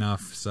quick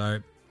enough.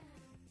 So,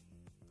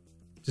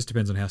 just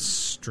depends on how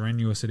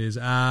strenuous it is.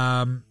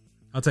 I'll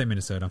take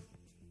Minnesota.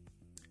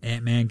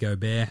 Ant-Man, go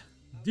Bear.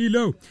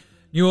 D-Lo.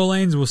 New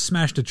Orleans will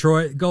smash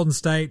Detroit. Golden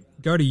State,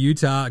 go to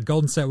Utah.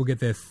 Golden State will get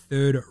their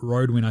third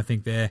road win, I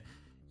think, there.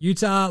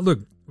 Utah, look,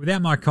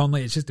 without Mike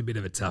Conley, it's just a bit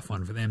of a tough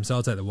one for them, so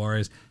I'll take the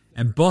Warriors.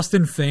 And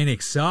Boston,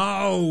 Phoenix.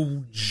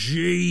 Oh,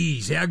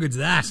 jeez, how good's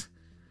that?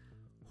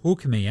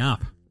 Hook me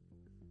up.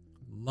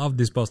 Love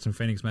this Boston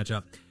Phoenix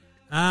matchup.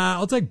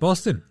 I'll take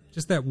Boston.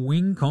 Just that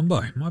wing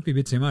combo. Might be a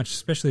bit too much,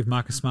 especially if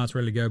Marcus Smart's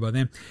ready to go by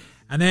then.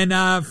 And then,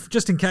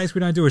 just in case we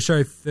don't do a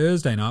show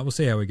Thursday night, we'll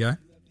see how we go.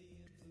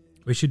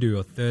 We should do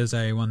a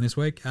Thursday one this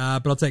week.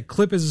 But I'll take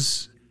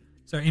Clippers.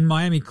 So in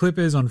Miami,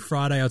 Clippers on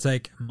Friday. I'll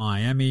take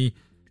Miami,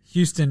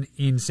 Houston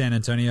in San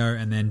Antonio,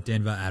 and then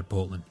Denver at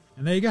Portland.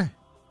 And there you go.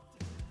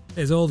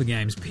 There's all the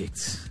games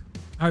picked.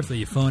 Hopefully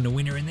you find a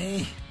winner in there.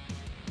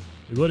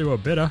 You bloody well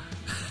better.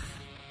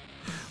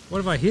 What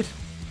have I hit?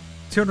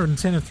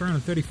 210 of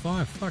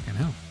 335. Fucking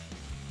hell.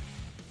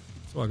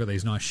 That's why I got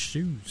these nice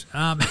shoes.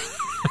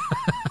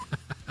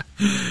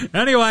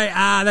 Anyway,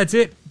 that's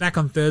it. Back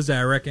on Thursday,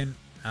 I reckon.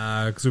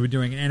 Because we'll be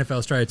doing NFL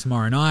Australia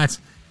tomorrow night.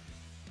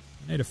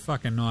 Need a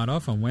fucking night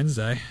off on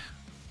Wednesday.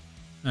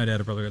 No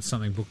doubt I've probably got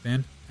something booked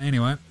then.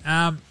 Anyway,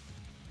 and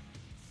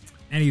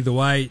either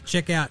way,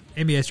 check out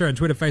NBA Australia on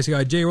Twitter,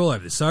 Facebook, IG, all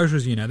over the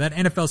socials. You know that.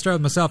 NFL Australia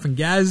with myself and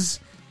Gaz.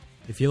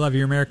 If you love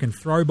your American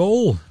throw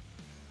ball,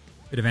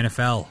 bit of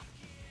NFL.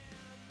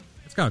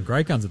 It's going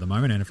great guns at the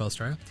moment, NFL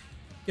Australia.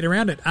 Get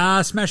around it.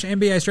 Smash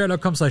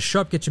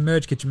NBAaustralia.com/shop. Get your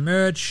merch.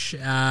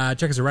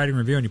 Check us a rating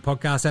review on your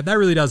podcast app. That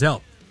really does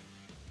help.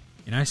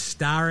 You know,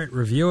 star it,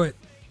 review it,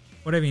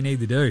 whatever you need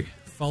to do.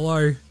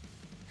 Follow,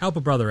 help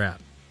a brother out.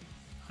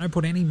 I don't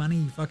put any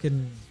money,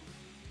 fucking,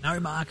 no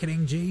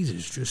marketing,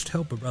 Jesus. Just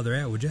help a brother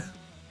out, would you?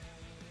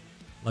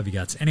 Love you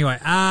guts. Anyway,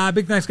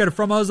 big thanks go to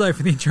From Oslo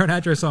for the intro and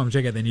outro song.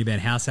 Check out their new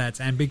band House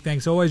Hats. And big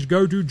thanks always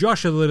go to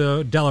Josh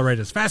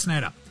Delaretas,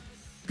 Fascinator,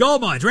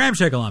 Gold Mines,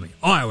 Ramshackle Army,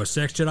 Iowa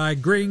Sex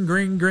Jedi,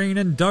 Green,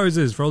 and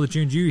Dozers for all the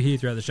tunes you hear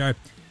throughout the show.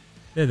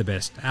 They're the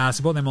best.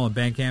 Support them all on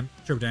Bandcamp,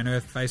 Triple J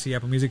Earth, Facey,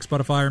 Apple Music,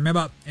 Spotify.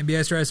 Remember, NBA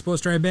Australia supports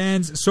Australian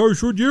bands, so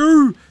should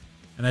you.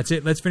 And that's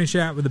it. Let's finish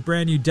out with a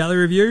brand new Daily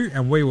Review,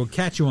 and we will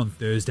catch you on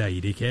Thursday,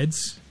 you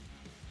dickheads.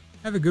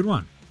 Have a good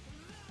one.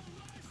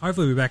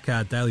 Hopefully we'll be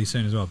back daily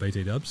soon as well,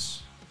 BT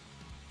Dubs.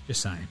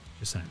 Just saying.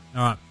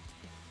 All right.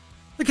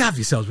 Look after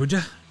yourselves, would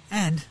you?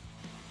 And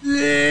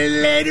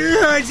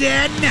later,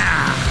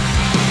 Hosanna.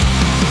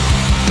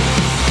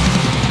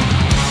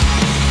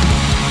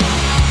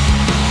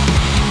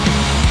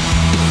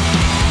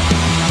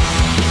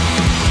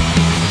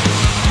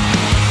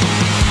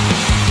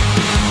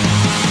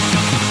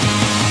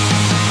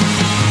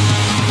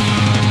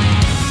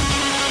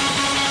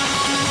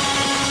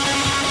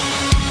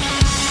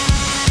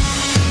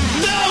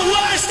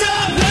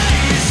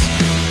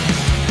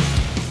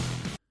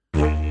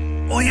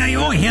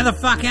 How the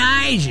fucking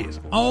ages?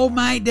 Old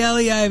mate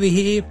Deli over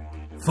here,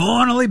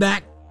 finally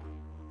back,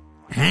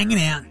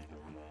 hanging out,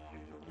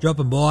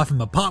 dropping by from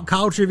a pop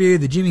culture review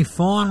that Jimmy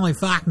finally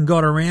fucking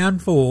got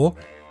around for.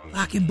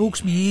 Fucking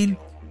books me in,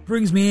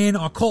 brings me in,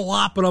 I call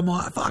up and I'm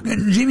like,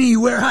 fucking Jimmy,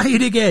 where are you,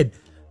 dickhead?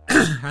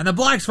 And the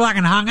bloke's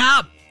fucking hung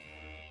up.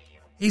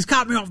 He's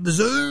cut me off the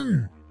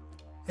Zoom.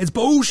 It's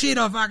bullshit,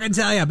 I fucking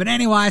tell you. But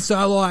anyway,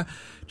 so like,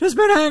 just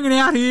been hanging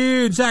out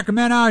here in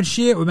Sacramento and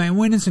shit. We've been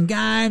winning some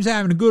games,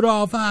 having a good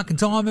old fucking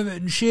time of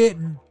it and shit.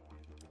 And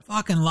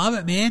fucking love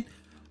it, man.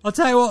 I'll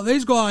tell you what,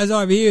 these guys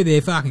over here,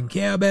 they're fucking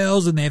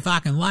cowbells and they're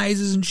fucking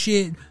lasers and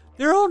shit.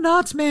 They're all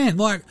nuts, man.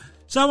 Like,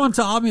 someone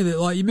told me that,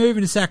 like, you're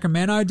moving to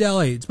Sacramento,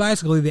 Delhi. It's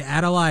basically the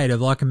Adelaide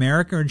of, like,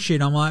 America and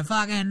shit. I'm like,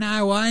 fucking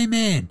no way,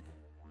 man.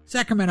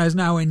 Sacramento's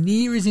nowhere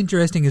near as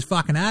interesting as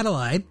fucking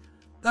Adelaide.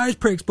 Those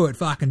pricks put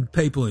fucking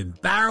people in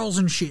barrels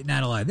and shit in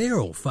Adelaide. They're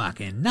all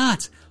fucking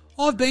nuts.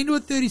 I've been to a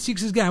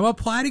 36ers game. I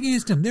played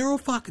against them. They're all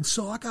fucking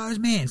psychos,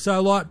 man.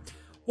 So, like,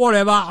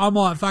 whatever. I'm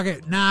like, fuck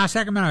it. Nah,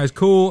 Sacramento's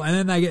cool. And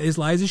then they get this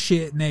laser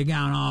shit and they're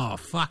going, oh,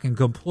 fucking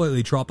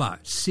completely tropper.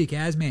 Sick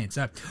as, man.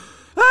 So,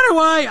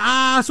 anyway,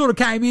 I sort of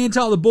came in,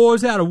 told the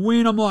boys how to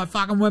win. I'm like,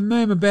 fucking, when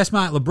me and my best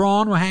mate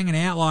LeBron were hanging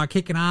out, like,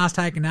 kicking ass,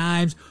 taking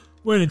names,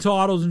 winning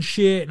titles and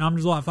shit. And I'm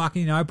just like,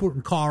 fucking, you know,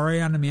 putting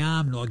Kyrie under my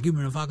arm and, like, giving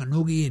him a fucking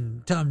noogie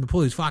and telling him to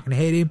pull his fucking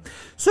head in.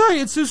 So,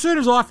 it's as soon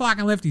as I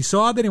fucking left his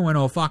side, then he went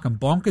all fucking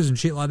bonkers and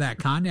shit like that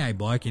Kanye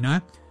bloke, you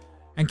know.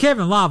 And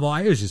Kevin Love,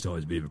 he was just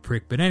always a bit of a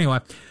prick. But anyway,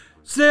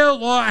 still,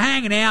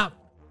 hanging out.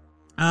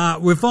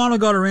 We finally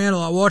got around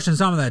to, watching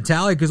some of that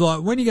tally. Because,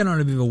 when you get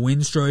on a bit of a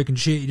win streak and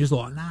shit, you're just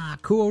nah,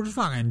 cool, just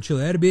fucking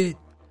chill out a bit.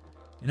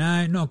 You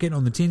know, not getting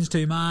on the tins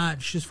too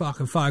much. Just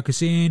fucking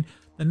focus in.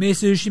 The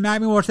missus, she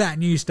made me watch that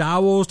new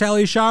Star Wars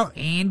tally show,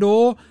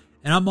 Andor.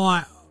 And I'm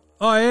like,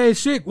 oh, yeah,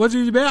 sick. What's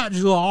it about?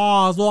 She's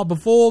like, it's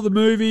before the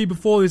movie,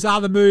 before this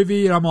other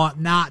movie. And I'm like,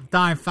 nah,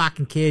 don't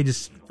fucking care.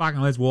 Just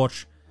fucking let's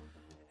watch.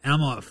 And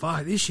I'm like,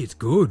 fuck, this shit's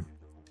good.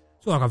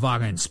 It's like a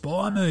fucking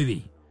spy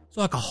movie. It's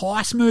like a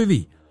heist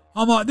movie.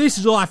 I'm like, this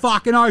is like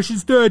fucking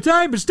Ocean's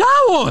 13, but Star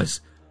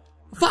Wars.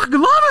 I fucking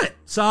love it.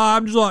 So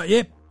I'm just like,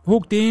 yep,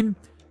 hooked in.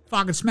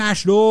 Fucking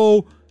smashed it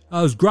all.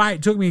 It was great.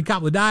 It took me a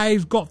couple of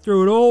days. Got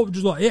through it all.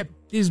 Just like, yep,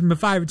 this is my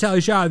favourite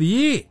telly show of the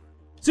year.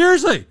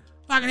 Seriously.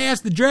 Fucking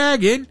House the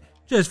Dragon.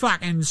 Just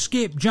fucking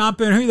skip,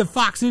 jumping. Who the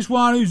fuck's this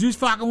one? Who's this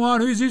fucking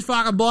one? Who's this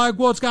fucking bloke?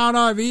 What's going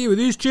over here with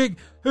this chick?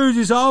 Who's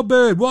this old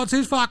bird? What's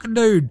his fucking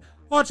dude?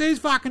 What's his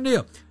fucking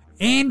deal?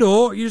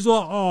 Andor, you're just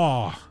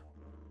like,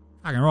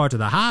 fucking right to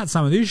the heart,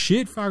 some of this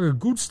shit. Fucking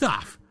good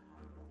stuff.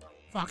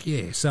 Fuck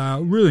yeah.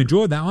 So, really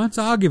enjoyed that one.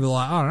 So, I'll give it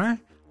I don't know,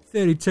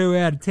 32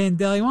 out of 10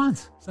 deli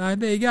ones. So,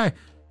 there you go.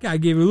 Go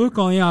give it a look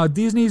on the old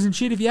Disneys and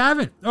shit if you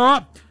haven't.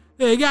 Alright,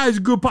 there you go. It's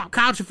good pop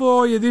culture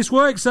for you this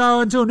week. So,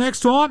 until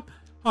next time,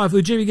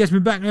 hopefully Jimmy gets me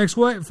back next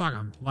week.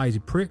 Fucking lazy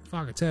prick.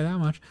 Fucking tell you that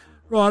much.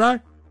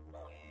 Righto.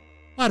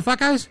 Later,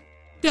 fuckos.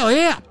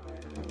 Deli out.